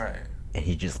 All right. And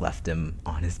he just left them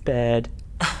on his bed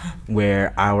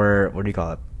where our, what do you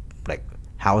call it, like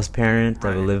house parent that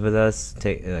would Right. live with us,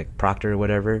 like proctor or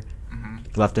whatever,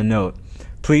 left a note,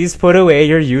 please put away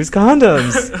your used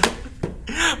condoms.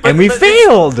 And we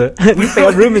failed. We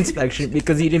failed room inspection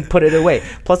because he didn't put it away.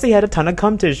 Plus, he had a ton of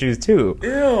cum tissues too.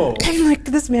 Ew. I'm like,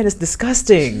 this man is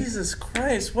disgusting. Jesus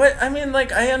Christ. What? I mean,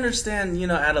 like, I understand,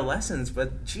 adolescence,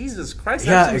 but Jesus Christ.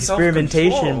 Yeah, have some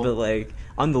experimentation, self-control. but like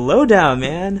on the lowdown,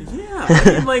 man. Yeah,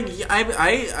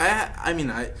 I mean,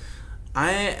 like,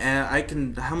 I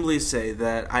can humbly say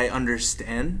that I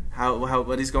understand how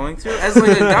what he's going through as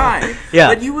like a guy. Yeah.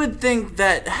 But you would think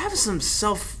that have some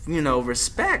self,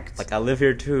 respect. Like I live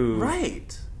here too.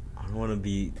 Right. I don't want to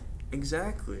be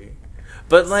Exactly.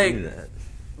 But like, seeing that.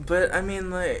 But I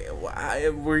mean, like, what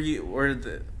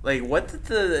did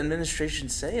the administration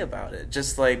say about it?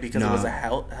 Just like because it was No.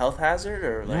 a health hazard,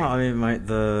 or like? No, I mean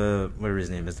whatever his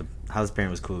name is, the house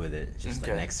parent was cool with it. It's just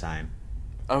Okay. like next time.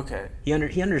 Okay. He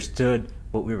understood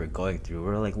what we were going through. We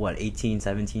were like what, 18,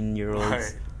 17-year-olds.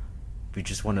 Right. We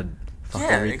just want to fuck Yeah,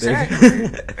 everything.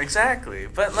 exactly. Exactly.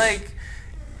 But like,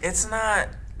 it's not.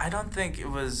 I don't think it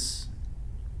was.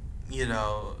 You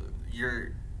know,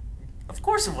 Of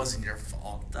course, it wasn't your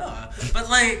fault, duh. But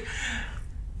like,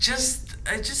 it just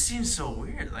seems so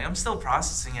weird. Like, I'm still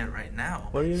processing it right now.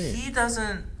 What do you mean? He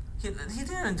doesn't. He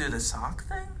didn't do the sock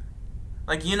thing.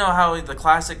 Like, you know how the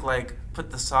classic, like, put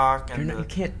the sock and You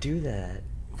can't do that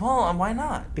well, why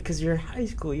not? because you're in high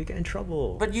school. You get in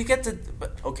trouble. But you get to.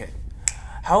 But okay.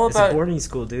 How it's a about boarding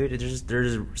school, dude.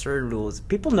 There's certain rules.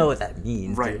 People know what that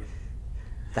means. right? Dude.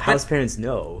 The house parents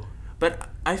know. But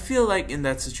I feel like in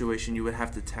that situation, you would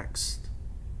have to text.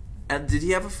 And did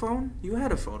he have a phone? You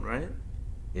had a phone, right?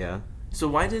 Yeah. So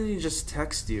why didn't he just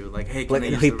text you like, "Hey, can But I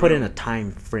use he the put in room?" a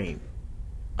time frame.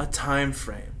 a time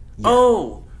frame? Yeah.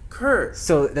 Oh, Kurt.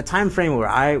 So the time frame where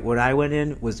I went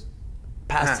in was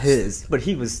past Past. his, but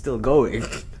he was still going.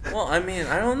 Well, I mean,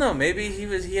 I don't know. Maybe he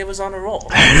was on a roll.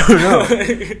 I don't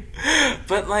know.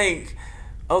 But like,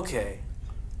 okay,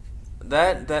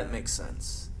 that makes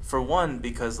sense. For one,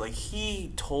 because like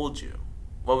he told you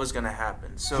what was gonna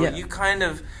happen, so Yeah. you kind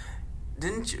of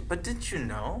didn't you? But didn't you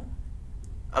know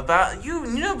about you?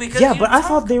 You know because Yeah, you but I thought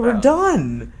talked they were about-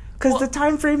 done because Well- the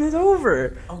time frame is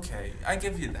over. Okay, I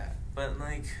give you that, but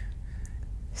like.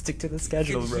 Stick to the You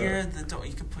schedule, could bro. hear the door.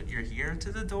 You could put your ear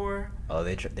to the door. Oh,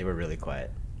 they were really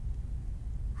quiet.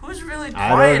 Who's really I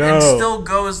don't quiet and know. still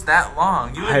goes that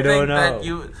long? You would I think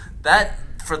don't that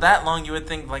for that long you would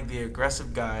think like the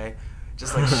aggressive guy,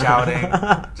 just like shouting,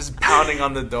 just pounding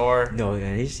on the door. No,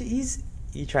 man,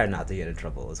 he tried not to get in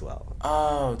trouble as well.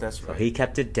 Oh, that's So right. he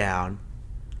kept it down.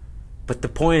 But the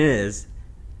point is,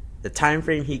 the time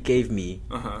frame he gave me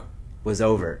Uh-huh. was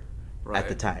over Right. at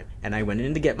the time, and I went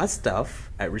in to get my stuff.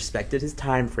 I respected his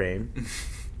time frame,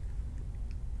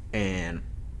 and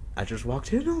I just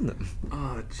walked in on them.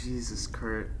 Oh, Jesus,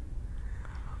 Kurt.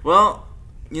 Well,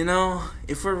 you know,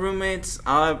 if we're roommates,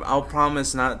 I'll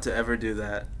promise not to ever do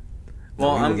that.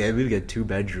 Well, we would get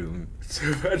 2-bedroom.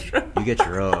 I'm. You get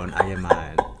your own. I get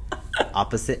mine.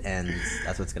 Opposite ends.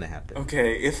 That's what's gonna happen.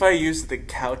 Okay, if I use the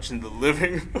couch in the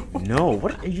living room. No,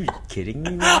 what are you kidding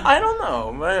me, man? I don't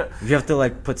know. But You have to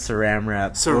like put saran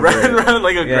wrap. Saran over it. wrap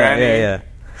like a granny. Yeah.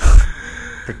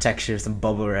 Protection, some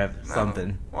bubble wrap,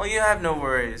 something. Well, you have no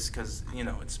worries because you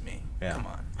know it's me. Yeah. Come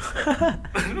on.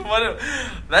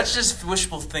 That's just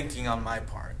wishful thinking on my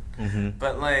part. Mm-hmm.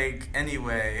 But like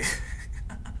anyway,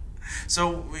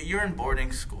 so you're in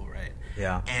boarding school, right?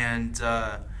 Yeah. And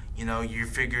you know you're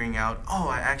figuring out, oh,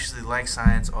 I actually like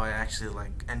science. Oh, I actually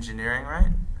like engineering,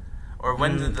 right? Or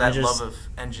when did I that just- love of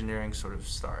engineering sort of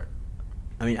start?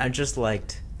 I mean, I just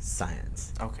liked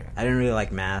science. Okay. I didn't really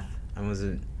like math. I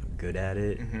wasn't good at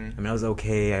it. Mhm. I mean, I was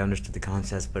okay. I understood the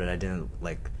concepts, but I didn't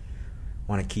like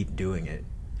want to keep doing it.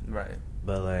 Right.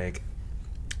 But like,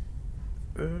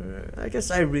 I guess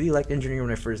I really liked engineering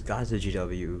when I first got to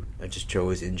GW. I just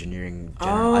chose engineering.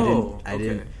 General. Oh, I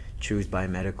didn't okay. choose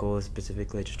biomedical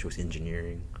specifically. I just chose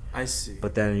engineering. I see.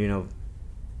 But then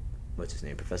what's his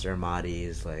name? Professor Amati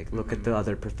is like, look at the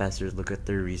other professors, look at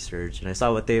their research, and I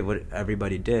saw what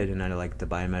everybody did, and I liked the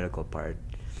biomedical part,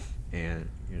 and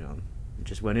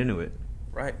just went into it.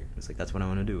 Right. It's like that's what I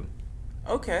want to do.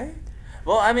 Okay.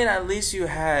 Well, I mean, at least you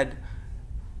had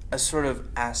a sort of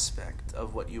aspect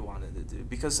of what you wanted to do.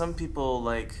 Because some people,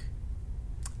 like,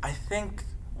 I think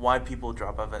why people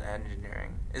drop off at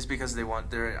engineering is because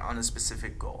they're on a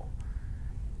specific goal.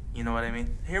 You know what I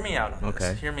mean? Hear me out on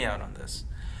Okay. this. Hear me out on this.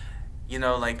 You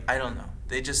know, like, I don't know.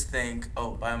 They just think,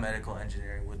 oh, biomedical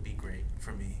engineering would be great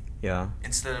for me. Yeah.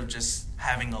 Instead of just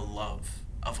having a love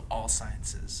of all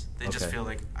sciences. They just Okay. feel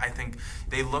like, I think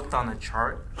they looked on a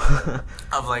chart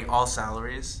of like all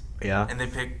salaries Yeah. and they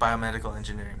picked biomedical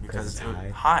engineering because it's it was high.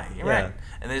 high. You're Yeah. right.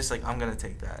 And they're just like, I'm going to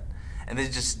take that. And they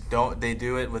just they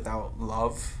do it without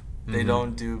love. They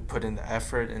Mhm. don't put in the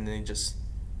effort and they just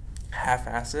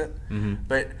half-ass it. Mhm.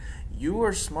 But you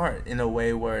were smart in a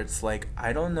way where it's like,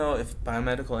 I don't know if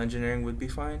biomedical engineering would be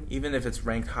fine, even if it's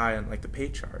ranked high on like the pay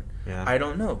chart. Yeah. I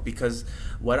don't know, because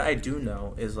what I do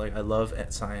know is like I love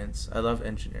science, I love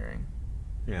engineering,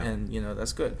 Yeah. and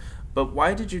that's good. But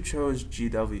why did you choose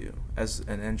GW as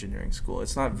an engineering school?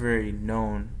 It's not very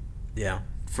known Yeah.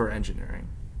 for engineering.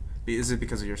 Is it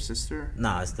because of your sister?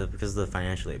 No, it's because of the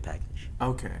financial aid package.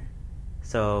 Okay.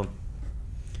 So,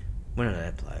 when did I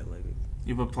apply? Like,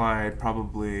 You've applied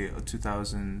probably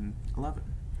 2011,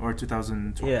 or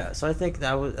 2012. Yeah, so I think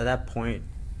that was at that point,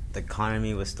 the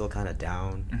economy was still kind of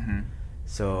down. Mm-hmm.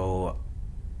 So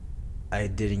I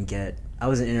didn't get. I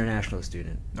was an international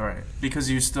student. All right, because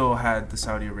you still had the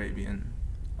Saudi Arabian.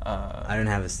 I didn't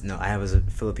have a no. I was a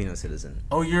Filipino citizen.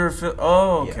 Oh, you're a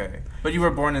okay. But you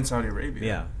were born in Saudi Arabia.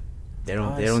 Yeah, they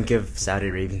don't. Oh, they I don't see. give Saudi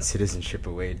Arabian citizenship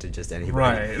away to just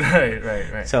anybody.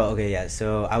 Right. So okay, yeah.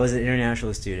 So I was an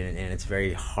international student, and it's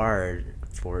very hard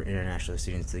for international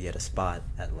students to get a spot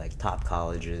at like top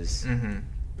colleges Mm-hmm.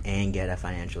 and get a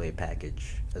financial aid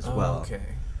package as Oh, well. okay.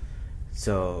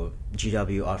 So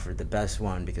GW offered the best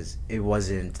one because it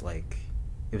wasn't like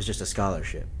it was just a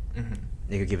scholarship. Mm-hmm.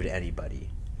 They could give it to anybody.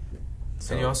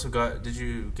 So And you also got? Did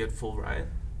you get full ride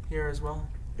here as well?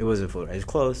 it wasn't full. It was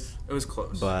close, It was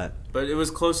close, but it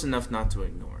was close enough not to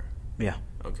ignore. yeah,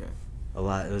 Okay. a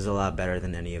lot. It was a lot better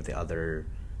than any of the other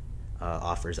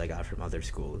offers I got from other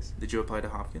schools. Did you apply to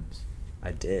Hopkins?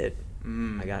 I did.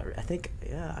 Mm. I got. I think.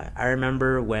 Yeah. I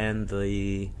remember when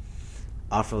the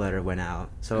offer letter went out.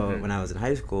 So Mhm. when I was in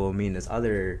high school, me and this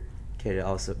other kid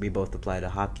also we both applied to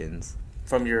Hopkins.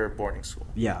 From your boarding school.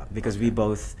 Yeah, because we Okay.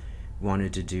 both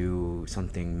wanted to do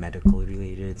something medical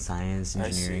related, science, I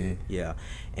engineering. see. Yeah,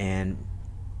 and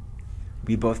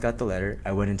we both got the letter.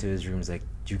 I went into his room. Was like,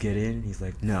 "Did you get in?" He's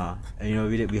like, "No."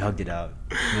 And we hugged it out.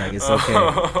 We're like, "It's okay.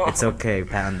 It's okay."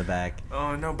 Pat on the back.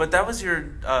 Oh no! But that was your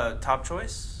top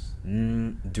choice.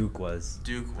 Duke was.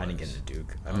 Duke I didn't get was. into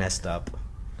Duke. I Oh. messed up.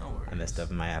 No worries. I messed up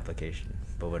in my application,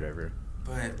 but whatever.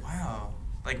 But wow,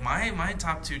 like my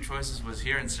top two choices was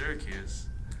here in Syracuse.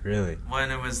 Really?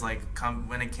 When it was like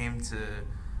when it came to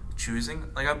choosing,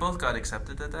 like I both got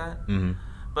accepted at that. Mm-hmm.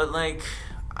 But like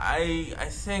I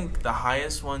think the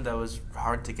highest one that was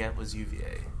hard to get was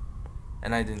UVA,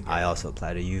 and I didn't. Get I it. also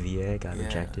applied to UVA. Got Yeah,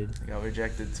 rejected. I got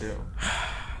rejected too.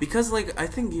 Because like I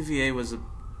think UVA was a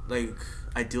like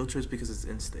ideal choice because it's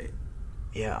in-state,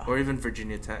 Yeah. or even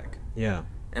Virginia Tech. Yeah.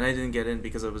 And I didn't get in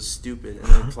because I was stupid and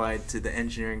I applied to the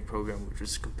engineering program, which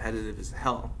was competitive as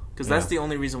hell. Because that's Yeah. the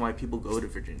only reason why people go to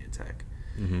Virginia Tech,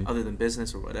 Mm-hmm. other than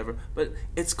business or whatever. But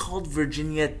it's called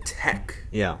Virginia Tech.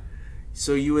 Yeah.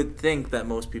 So you would think that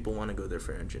most people want to go there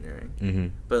for engineering. Mm-hmm.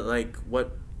 But like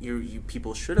what you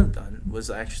people should have done was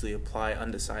actually apply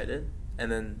undecided and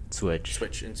then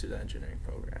switch into the engineering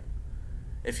program.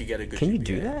 If you get a good Can you GPA.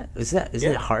 do that? Is it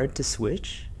Yeah. hard to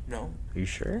switch? No. Are you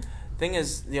sure? Thing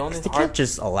is, the only 'Cause they hard can't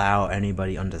just allow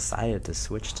anybody undecided to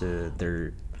switch to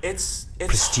their it's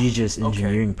prestigious okay.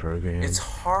 engineering program. It's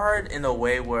hard in a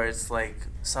way where it's like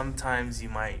sometimes you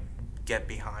might get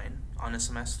behind on a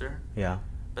semester, Yeah.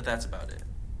 but that's about it.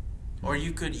 Or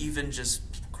you could even just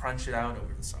crunch it out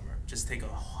over the summer. Just take a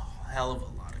hell of a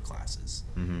lot of classes,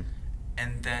 Mm-hmm.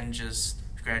 and then just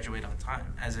graduate on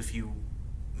time, as if you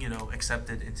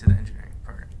accepted into the engineering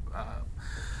program,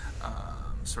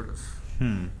 sort of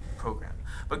program.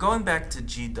 But going back to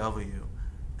GW,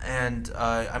 and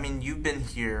I mean, you've been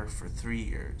here for 3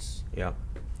 years. Yeah.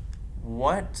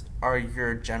 What are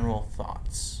your general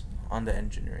thoughts on the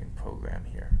engineering program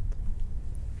here?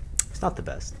 It's not the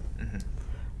best.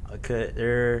 Mm-hmm.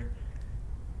 Okay,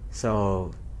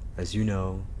 so, as you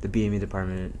know, the BME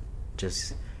department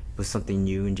just was something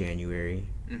new in January.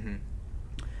 Mm-hmm.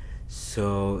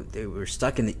 So they were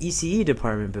stuck in the ECE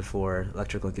department before,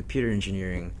 electrical and computer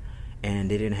engineering, and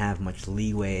they didn't have much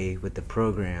leeway with the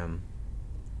program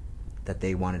that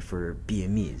they wanted for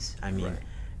BMEs. I mean, Right.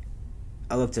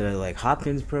 I looked at like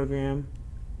Hopkins program,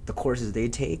 the courses they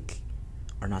take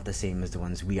are not the same as the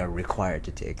ones we are required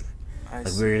to take. I Like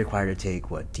see. we're required to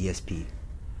take what, DSP.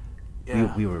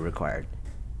 Yeah. We were required.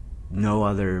 No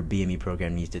other BME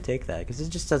program needs to take that because it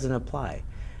just doesn't apply.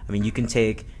 I mean, you can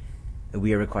take.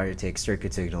 We are required to take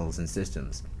circuit signals and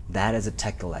systems. That is a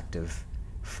tech elective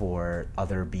for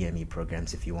other BME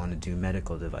programs if you want to do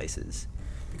medical devices.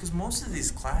 Because most of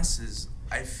these classes,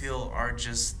 I feel, are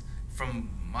just, from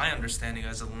my understanding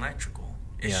as an electrical,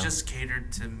 it's Yeah. just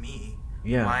catered to me,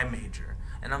 Yeah. my major.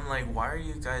 And I'm like, why are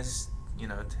you guys,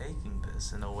 taking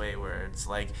this in a way where it's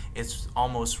like, it's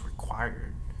almost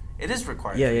required? It is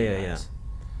required Yeah, for you yeah. guys.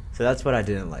 So that's what I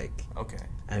didn't like. Okay.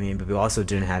 I mean, but we also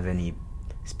didn't have any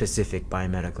specific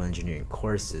biomedical engineering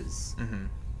courses. Mm-hmm.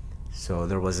 So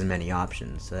there wasn't many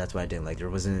options. So that's why I didn't like. There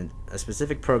wasn't a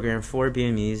specific program for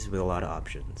BMEs with a lot of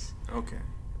options, Okay.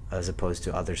 as opposed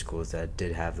to other schools that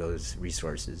did have those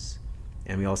resources.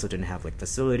 And we also didn't have like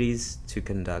facilities to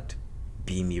conduct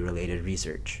BME related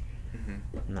research.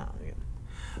 Mm-hmm. No. Yeah.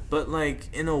 But like,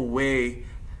 in a way,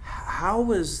 how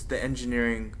was the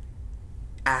engineering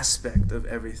aspect of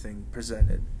everything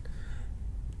presented?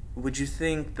 Would you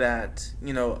think that,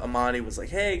 Amadi was like,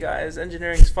 hey guys,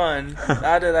 engineering's fun,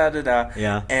 da da da da da.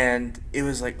 Yeah. And it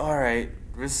was like, alright,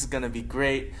 this is gonna be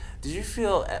great. Did you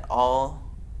feel at all?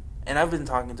 And I've been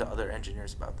talking to other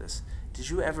engineers about this. Did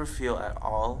you ever feel at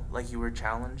all like you were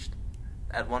challenged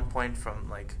at one point from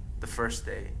like the first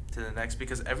day to the next?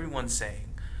 Because everyone's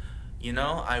saying,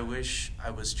 I wish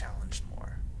I was challenged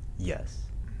more. Yes.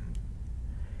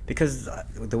 Because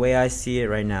the way I see it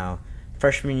right now,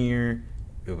 freshman year,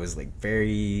 it was like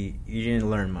you didn't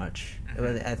learn much.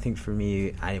 I think for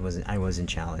me, I wasn't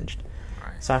challenged.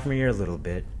 Right. Sophomore year, a little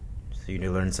bit. So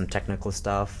you learn some technical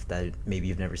stuff that maybe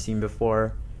you've never seen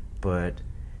before. But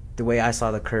the way I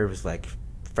saw the curve was like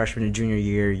freshman and junior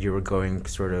year, you were going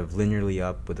sort of linearly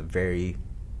up with a very,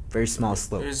 very small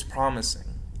slope. It was promising.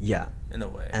 Yeah. In a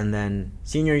way. And then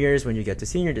senior year is when you get to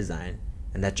senior design,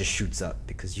 and that just shoots up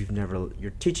because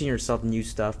you're teaching yourself new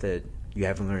stuff that you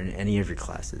haven't learned in any of your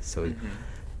classes. So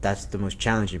that's the most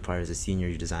challenging part, is the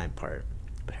senior design part.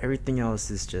 But everything else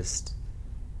is just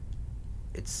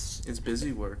it's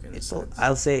busy work in a sense.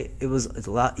 I'll say it's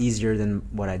a lot easier than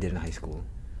what I did in high school.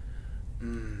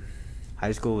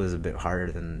 High school was a bit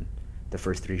harder than the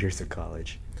first 3 years of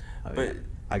college.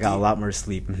 I got a lot more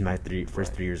sleep in my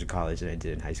first 3 years of college than I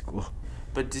did in high school.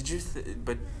 But do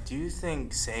you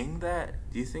think saying that,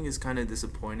 do you think is kind of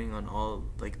disappointing on all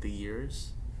like the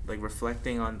years? Like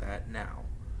reflecting on that now,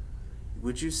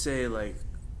 would you say like,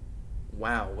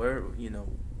 wow,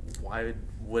 why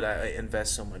would I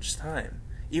invest so much time?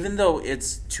 Even though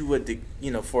it's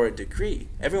for a degree.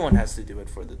 Everyone has to do it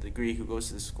for the degree who goes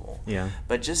to the school. Yeah.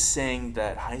 But just saying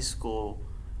that high school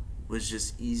was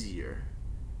just easier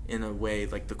in a way,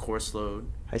 like the course load.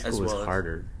 High school was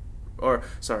harder.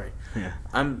 Yeah.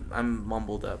 I'm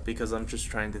mumbled up because I'm just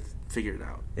trying to figure it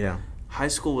out. Yeah. High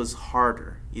school was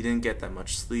harder. You didn't get that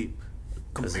much sleep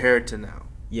compared to now.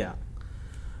 Yeah.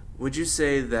 Would you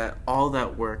say that all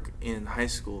that work in high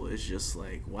school is just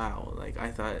like, wow, like I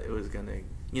thought it was going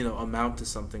to, amount to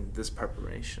something, this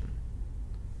preparation?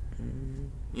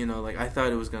 Like I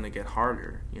thought it was going to get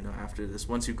harder, after this.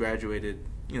 Once you graduated,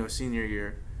 senior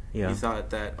year, you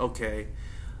thought that, okay,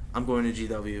 I'm going to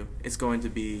GW. It's going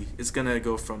to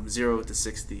go from 0 to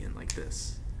 60 and like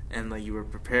this. And like you were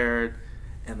prepared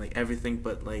and like everything,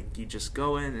 but like you just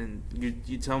go in and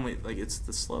you tell me like it's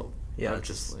the slope. Yeah, it's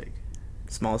just like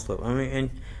small slope. I mean, and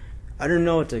I didn't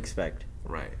know what to expect.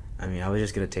 Right. I mean, I was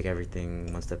just gonna take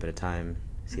everything one step at a time,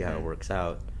 see how it works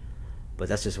out. But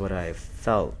that's just what I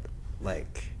felt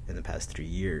like in the past 3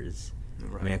 years.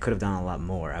 Right. I mean, I could have done a lot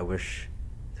more. I wish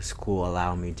the school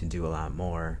allowed me to do a lot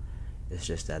more. It's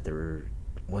just that there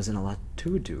wasn't a lot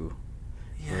to do.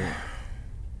 Yeah.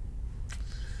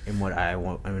 In what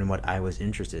I was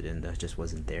interested in, that just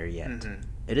wasn't there yet.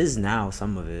 It is now.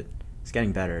 Some of it. It's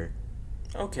getting better.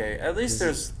 Okay, at least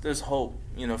there's hope,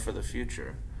 for the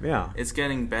future. Yeah. It's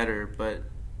getting better, but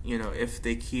if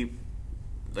they keep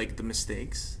like the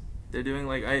mistakes they're doing,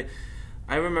 like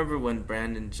I remember when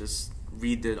Brandon just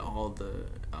redid all the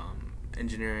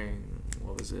engineering.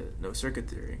 What was it? No, circuit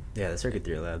theory. Yeah, the circuit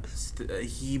theory labs.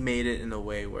 He made it in a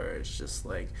way where it's just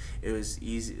like it was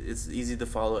easy. It's easy to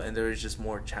follow, and there was just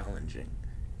more challenging.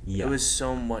 Yeah. It was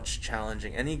so much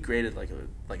challenging, and he graded like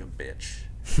a bitch,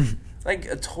 like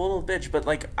a total bitch. But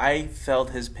like I felt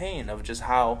his pain of just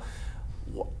how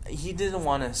he didn't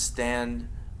want to stand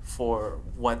for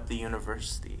what the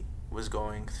university was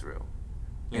going through,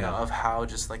 of how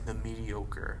just like the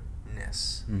mediocreness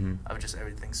of just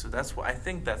everything. So that's why I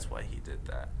think that's why he did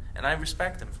that, and I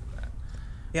respect him for that.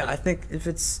 Yeah, I think if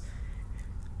it's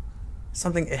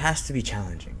something, it has to be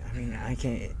challenging. I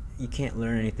mean, you can't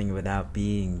learn anything without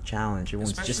being challenged. It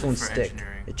just won't stick.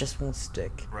 It just won't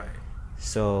stick. Right.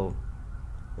 So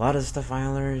a lot of the stuff I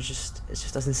learned it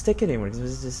just doesn't stick anymore. It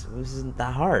wasn't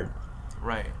that hard.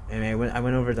 Right. And I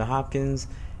went over to Hopkins,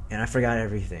 and I forgot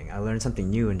everything. I learned something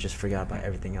new and just forgot about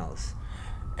everything else.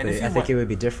 And I think it would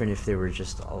be different if they were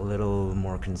just a little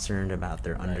more concerned about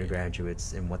their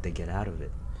undergraduates and what they get out of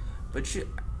it. But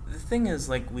the thing is,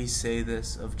 like, we say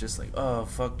this of just like, oh,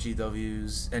 fuck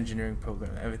GW's engineering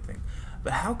program and everything.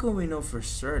 But how can we know for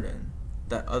certain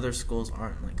that other schools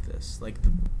aren't like this? Like,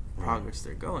 the progress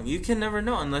they're going. You can never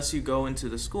know unless you go into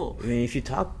the school. I mean, if you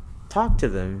talk to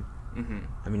them,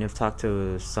 I mean, I've talked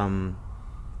to some.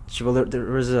 Well, there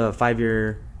was a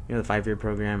 5-year, the 5-year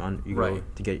program on go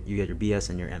to get your BS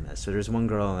and your MS. So there's one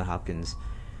girl at Hopkins.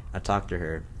 I talked to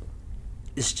her.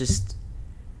 It's just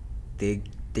they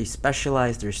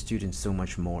specialize their students so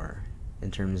much more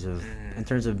in terms of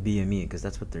BME, because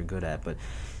that's what they're good at. But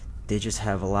they just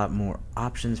have a lot more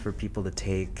options for people to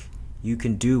take. You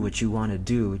can do what you want to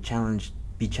do.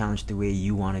 Be challenged the way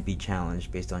you want to be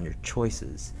challenged based on your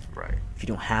choices. Right. If you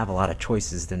don't have a lot of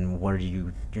choices, then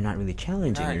you're not really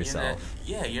challenging yourself.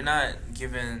 You're not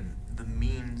given the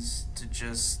means to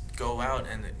just go out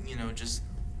and, you know, just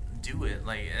do it.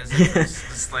 Like, as if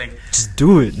it's like, Just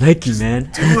do it, Nike, man.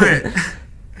 do it.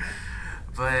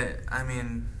 But, I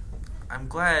mean, I'm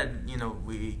glad, you know,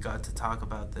 we got to talk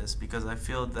about this, because I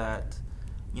feel that,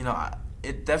 you know,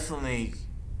 it definitely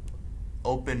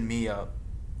opened me up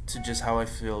to just how I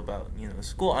feel about, you know,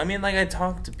 school. I mean, like, I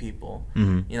talk to people,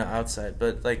 Mhm. you know, outside,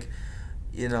 but, like,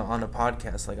 you know, on a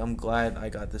podcast, like, I'm glad I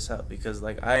got this out, because,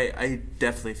 like, I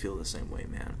definitely feel the same way,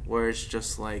 man, where it's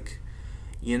just, like,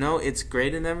 you know, it's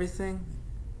great and everything,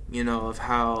 you know, of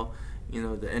how, you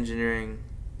know, the engineering,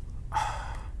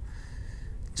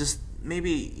 just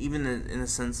maybe even in a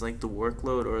sense, like, the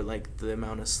workload or, like, the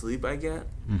amount of sleep I get,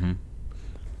 Mhm.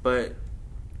 but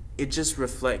it just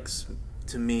reflects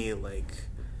to me, like,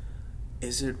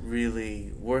 is it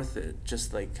really worth it?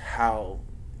 Just, like, how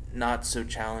not so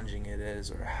challenging it is,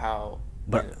 or how,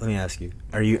 But you know, let me ask you: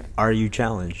 Are you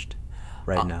challenged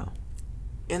right now?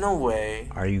 in a way,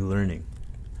 Are you learning?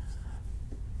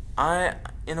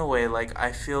 in a way, like,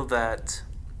 I feel that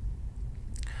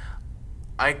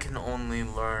I can only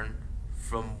learn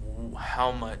from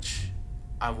how much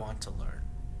I want to learn.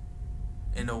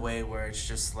 In a way where it's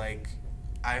just like,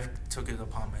 I've took it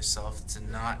upon myself to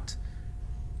not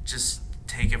just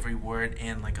take every word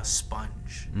in like a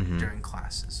sponge Mhm. during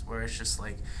classes. Where it's just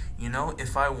like, you know,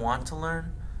 if I want to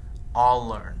learn, I'll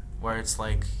learn. Where it's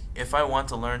like, if I want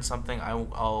to learn something,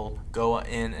 I'll go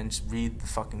in and just read the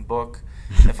fucking book.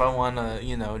 If I want to,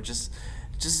 you know, just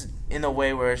in a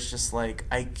way where it's just like,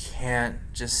 I can't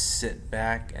just sit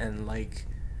back and, like,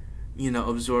 you know,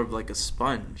 absorb like a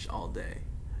sponge all day,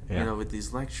 Yeah. you know, with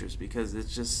these lectures, because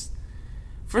it's just,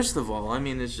 first of all, I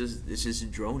mean, it's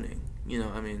just droning, you know.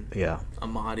 I mean, Yeah.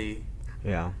 Amadi.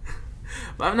 Yeah.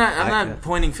 But I'm not yeah.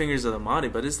 pointing fingers at Amadi,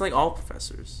 but it's like all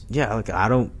professors. Yeah. Like I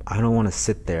don't want to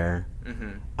sit there. Mm-hmm.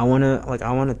 I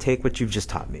want to take what you've just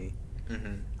taught me.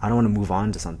 Mm-hmm. I don't want to move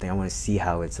on to something. I want to see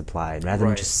how it's applied rather than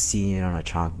Right. just seeing it on a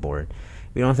chalkboard.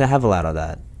 We don't have to have a lot of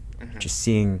that. Mm-hmm. Just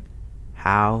seeing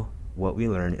how what we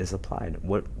learn is applied.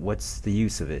 What's the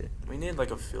use of it? We need like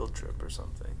a field trip or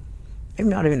something. Maybe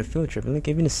not even a field trip. Like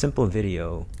even a simple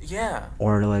video, Yeah.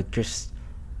 or like just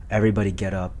everybody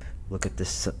get up, look at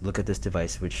this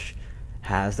device which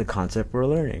has the concept we're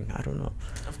learning. I don't know.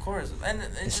 Of course. And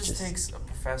it It's just just- takes a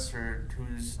professor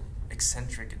who's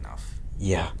eccentric enough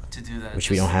Yeah. to do that. Which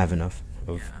we Just- don't have enough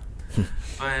of. Yeah.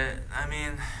 But, I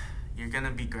mean, you're going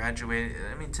to be graduating.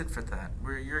 I mean, tit for tat.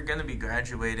 You're going to be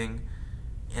graduating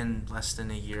in less than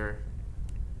a year.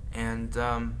 And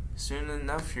soon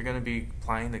enough, you're going to be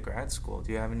applying to grad school.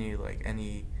 Do you have any, like,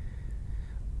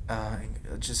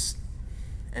 just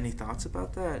any thoughts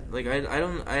about that? Like,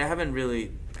 I haven't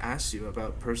really asked you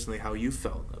about personally how you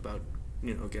felt about,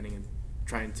 you know,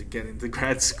 trying to get into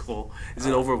grad school. Is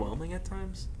it overwhelming at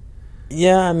times?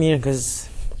 Yeah, I mean, because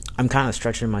I'm kind of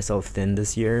stretching myself thin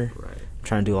this year. Right.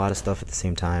 Trying to do a lot of stuff at the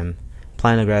same time.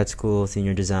 Applying to grad school,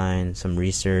 senior design, some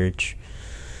research,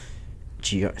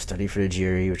 study for the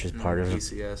GRE, which is part of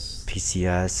PCS.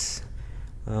 PCS.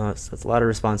 So it's a lot of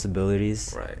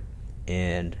responsibilities. Right.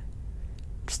 And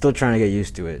still trying to get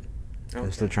used to it. I'm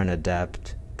Okay. still trying to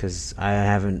adapt because I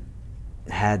haven't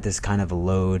had this kind of a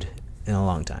load in a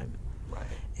long time. Right.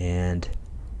 And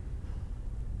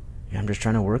yeah, I'm just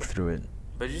trying to work through it.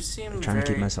 But you seem I'm trying to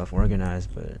keep myself organized,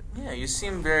 but Yeah, you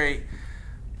seem very.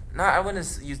 I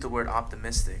wouldn't use the word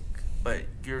optimistic, but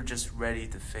you're just ready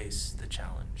to face the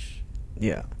challenge.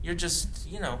 yeah. You're just,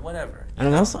 you know, whatever.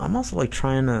 And I'm also like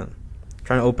trying to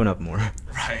open up more.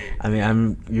 Right. I mean,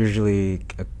 I'm usually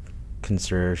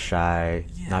considered shy,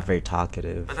 Yeah. not very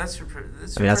talkative. But that's your.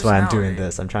 That's why I'm doing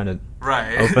this. I'm trying to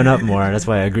Right. open up more. That's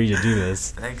why I agreed to do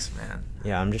this. Thanks, man.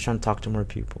 Yeah, I'm just trying to talk to more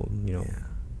people. You know. Yeah.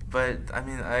 But I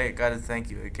mean, I gotta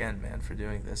thank you again, man, for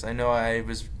doing this. I know I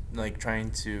was like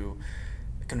trying to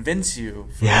convince you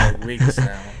for Yeah. like weeks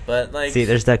now, but like. See,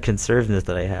 there's that conservativeness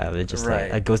that I have. It just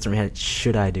Right. like it goes through my head.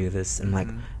 Should I do this? And like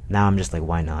Mhm. now I'm just like,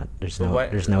 why not? There's But no why-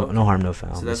 there's no okay. harm, no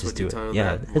foul. So Let's that's just what you do tell it.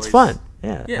 Yeah, that it's voice. fun.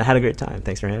 Yeah, Yeah. I had a great time.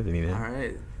 Thanks for having me, man. All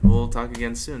right, we'll talk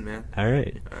again soon, man. All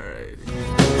right. All right.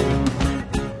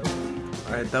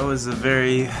 All right, that was a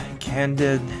very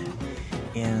candid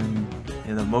and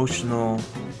an emotional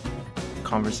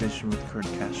conversation with Kurt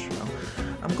Castro.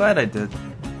 I'm glad I did.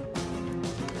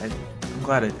 I'm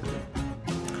glad I did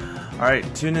it. All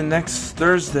right, tune in next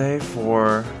Thursday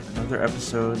for another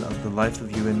episode of the Life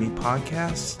of You and Me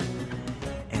podcast.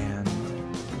 And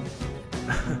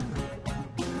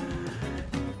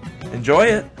enjoy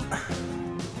it.